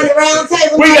go around the round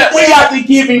table? We got to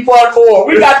give him one more.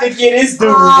 We got to get this dude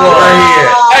right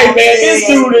here. Hey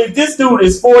man, this dude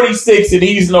is 46 and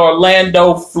he's in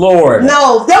Orlando, Florida.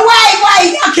 No, wait,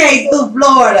 I can't do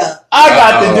Florida. I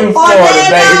got to do Florida,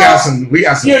 baby. We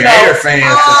got some Gator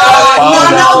fans.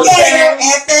 No Gator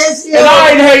FSU. And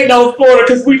I ain't hating on Florida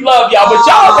because we love y'all, but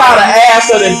y'all got an ass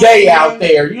of the day out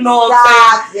there. You know what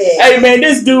I'm saying? Hey man,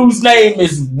 this dude's name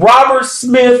is Robert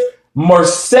Smith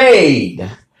Merced.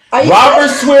 Robert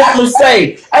Smith Merced.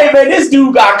 Hey man, this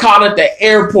dude got caught at the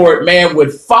airport, man,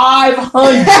 with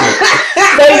 500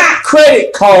 fake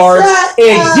credit cards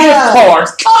and gift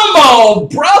cards. Come on,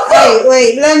 brother.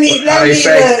 Wait, let me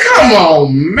say, come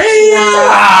on, man.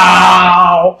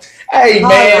 Wow. Hey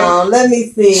man, let me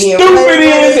see here. Stupid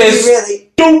is as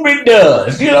stupid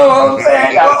does. You know what I'm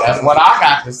saying? That's what I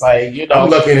got to say. You know, I'm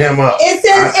looking him up. It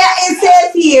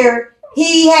says here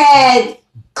he had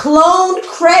cloned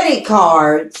credit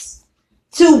cards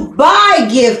to buy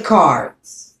gift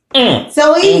cards.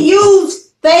 So he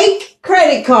used fake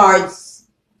credit cards.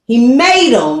 He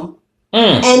made them,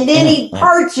 and then he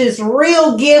purchased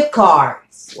real gift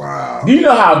cards. Wow. Do you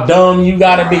know how dumb you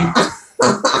gotta be?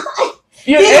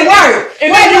 Didn't work.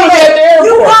 And then you was at the airport.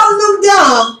 You called them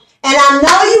dumb, and I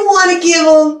know you want to give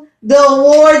him the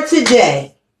award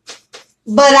today.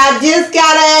 But I just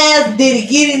gotta ask, did he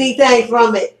get anything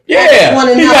from it? Yeah,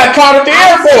 he got caught at the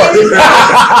airport.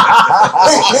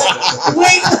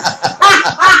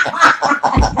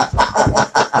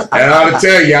 And I ought to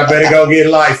tell you, I better go get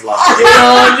Lifeline. You know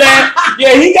what I'm saying?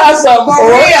 Yeah, he got something for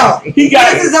real. He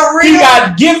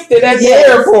got gifted at the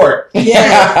airport.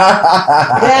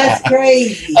 Yeah, that's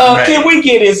crazy. Can we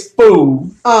get his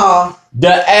food?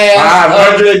 The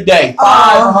ass of the day.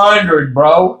 500,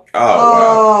 bro.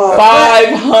 Oh,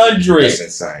 wow. 500. That's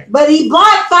insane. But he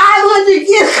bought 500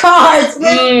 gift cards.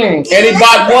 And he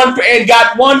bought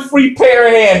got one free pair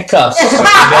of handcuffs.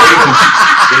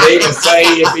 Did they even say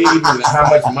how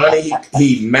much money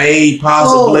he made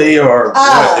possibly or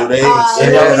what? Do they even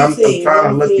say that? I'm trying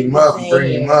to look him up and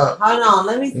bring him up. Hold on,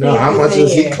 let me see. How much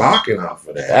was he clocking off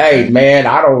of that? Hey man,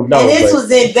 I don't know. And this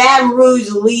was in Baton Rouge,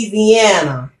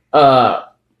 Louisiana.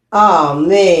 Oh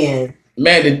man.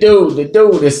 Man, the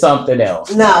dude is something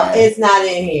else. No, man. It's not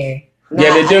in here.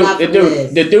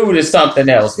 The dude is something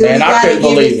else, man. I couldn't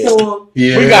believe it.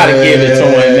 Yeah, we gotta give it to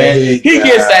him, man. He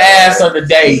gets the ass of the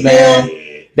day, man.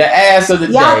 The ass of the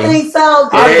day. Y'all think so?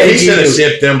 Yeah, he should have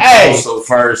shipped them also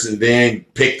first and then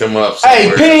picked them up. Hey,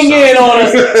 ping in on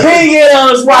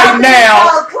us right now.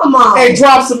 Oh, come on. And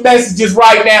drop some messages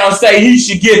right now and say he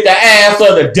should get the ass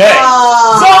of the day.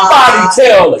 Somebody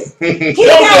tell him.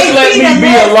 Don't just let me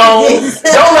be alone.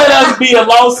 Don't let us be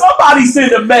alone. Somebody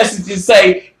send a message and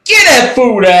say, get that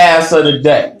food ass of the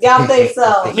day. Y'all think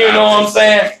so? You know what I'm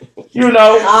saying? You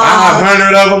know,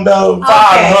 500 of them though.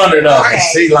 500 of them. I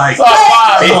see like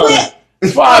 500.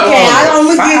 500. Okay, I'm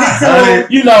gonna give it to him.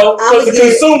 You know, because the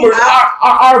consumers,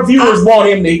 our viewers want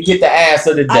him to get the ass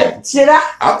of the day. Should I?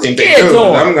 I think they do.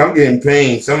 I'm getting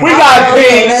pinged. We got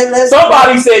pinged.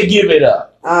 Somebody said give it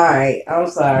up. All right, I'm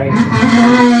sorry.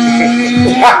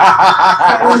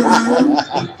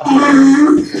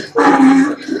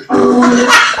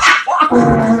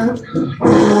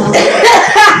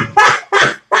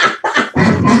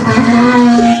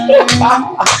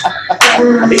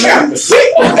 He got the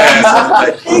sick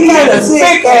ass. He got the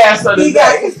sick ass of the day. He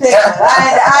got the sick.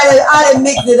 I done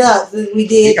mixed it up since we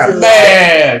did too.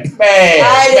 Man. I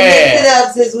done mixed it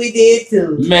up since we did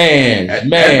too. Man.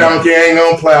 That donkey ain't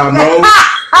gonna plow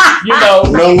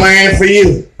no land for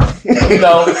you. You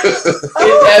know,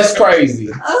 that's crazy.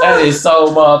 That is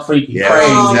so freaking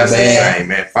crazy, that's insane,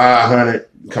 man. 500.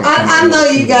 I know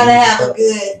you gotta have a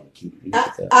good.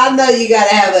 I know you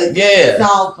gotta have a good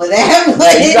song for that.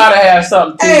 Yeah, you gotta have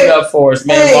something teed up for us,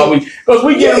 man. Because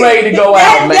we getting ready to go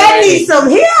out, man. That needs some.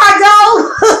 Here I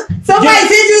go. Somebody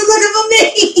said you was looking for me.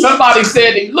 Somebody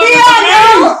said he looking for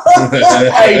me.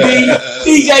 Hey,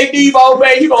 DJ Devo,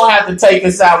 man, you gonna have to take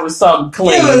us out with something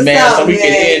clean, man, so we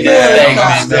can end this thing.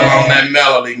 I'm still on that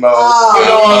melody mode. You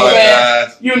know what I'm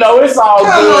saying? You know, it's all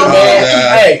good,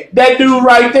 man. Hey, that dude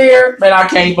right there, man, I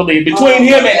can't believe it. Between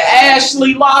him and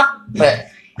Ashley Locke, man.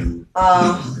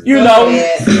 You know,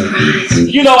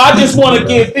 I just want to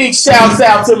give big shouts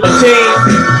out to my team,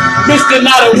 Mr.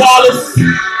 Nada Wallace,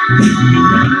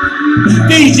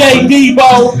 DJ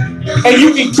Devo, and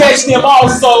you can catch them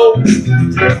also,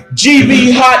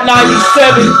 GB Hot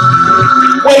 97,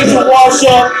 Wager Washer,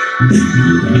 up.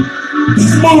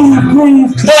 Smooth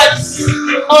groove cuts,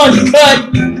 uncut.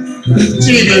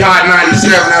 TV Hot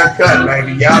 97 Uncut,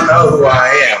 baby. Y'all know who I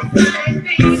am.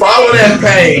 Follow that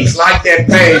page, like that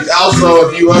page. Also,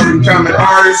 if you up and coming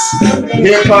artists,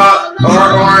 hip hop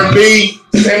or R&B,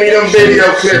 send me them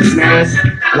video clips, man,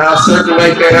 and I'll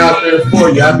circulate that out there for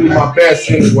you. I do my best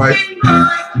anyway.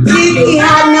 TV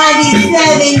Hot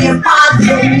 97, your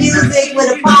positive music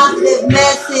with a positive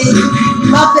message.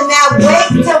 Something that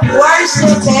wake to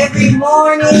worship every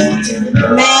morning.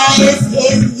 Man,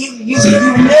 you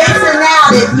missing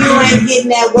out if you ain't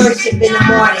getting that worship in the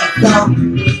morning. So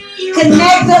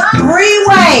connect up 3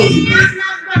 ways.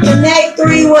 Connect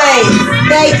 3 ways.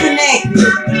 Stay connected.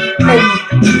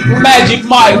 Magic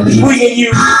Mike bringing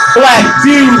you Black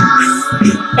Views.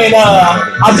 And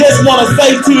I just want to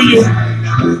say to you,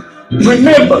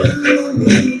 remember,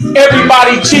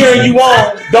 everybody cheering you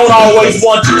on don't always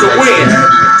want you to win.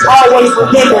 Always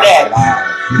remember that.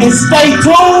 And stay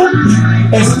tuned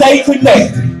and stay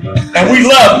connected. And we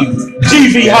love you.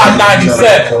 GV Hot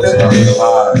 97.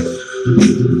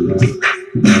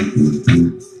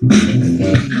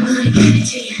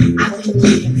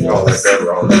 Don't let that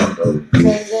roll out, though.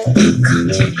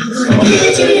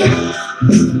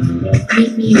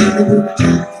 Meet me on the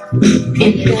rooftop.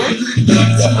 And you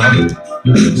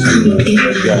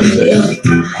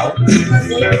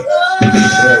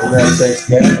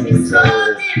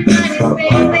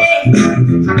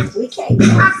We can't go.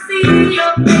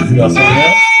 You got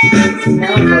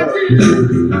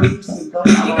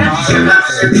something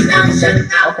else?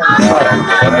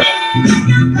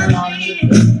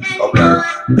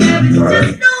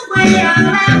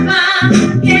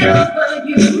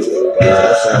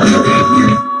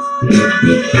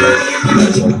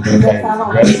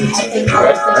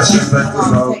 Let's just let this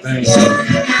whole thing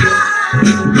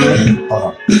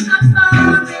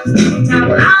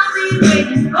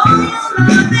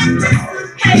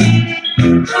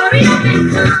hurry up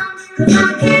and come, 'cause I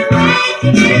can't wait to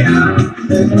get on.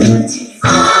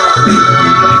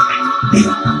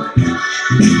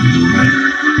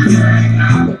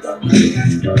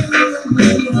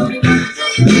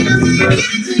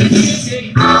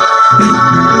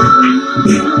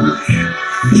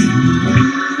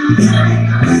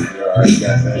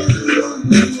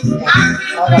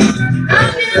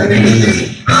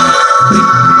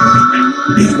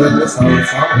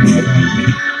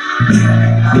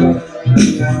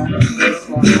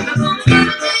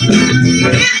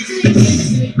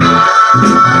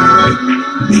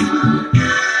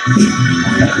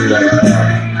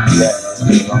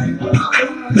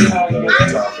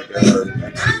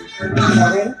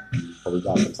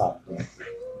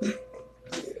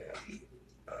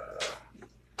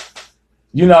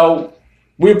 You know,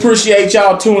 we appreciate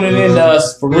y'all tuning in to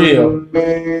us for real.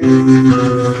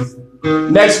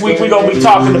 Next week, we're going to be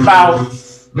talking about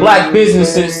black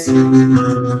businesses,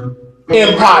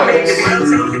 empires.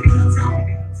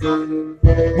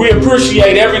 We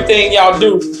appreciate everything y'all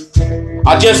do.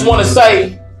 I just want to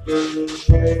say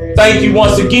thank you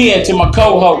once again to my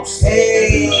co-host.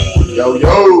 Hey. Yo,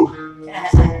 yo.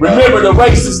 Remember, the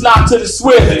race is not to the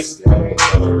swift.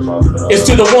 It's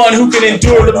to the one who can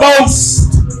endure the most.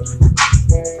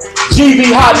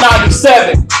 GV Hot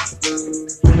 97.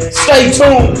 Stay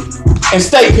tuned and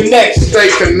stay connected. Stay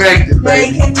connected,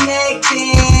 Stay baby.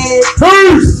 connected.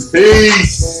 Peace.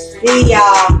 Peace. See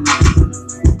y'all.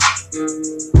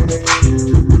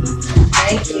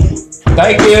 Thank you.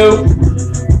 Thank you.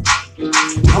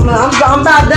 I'm about done.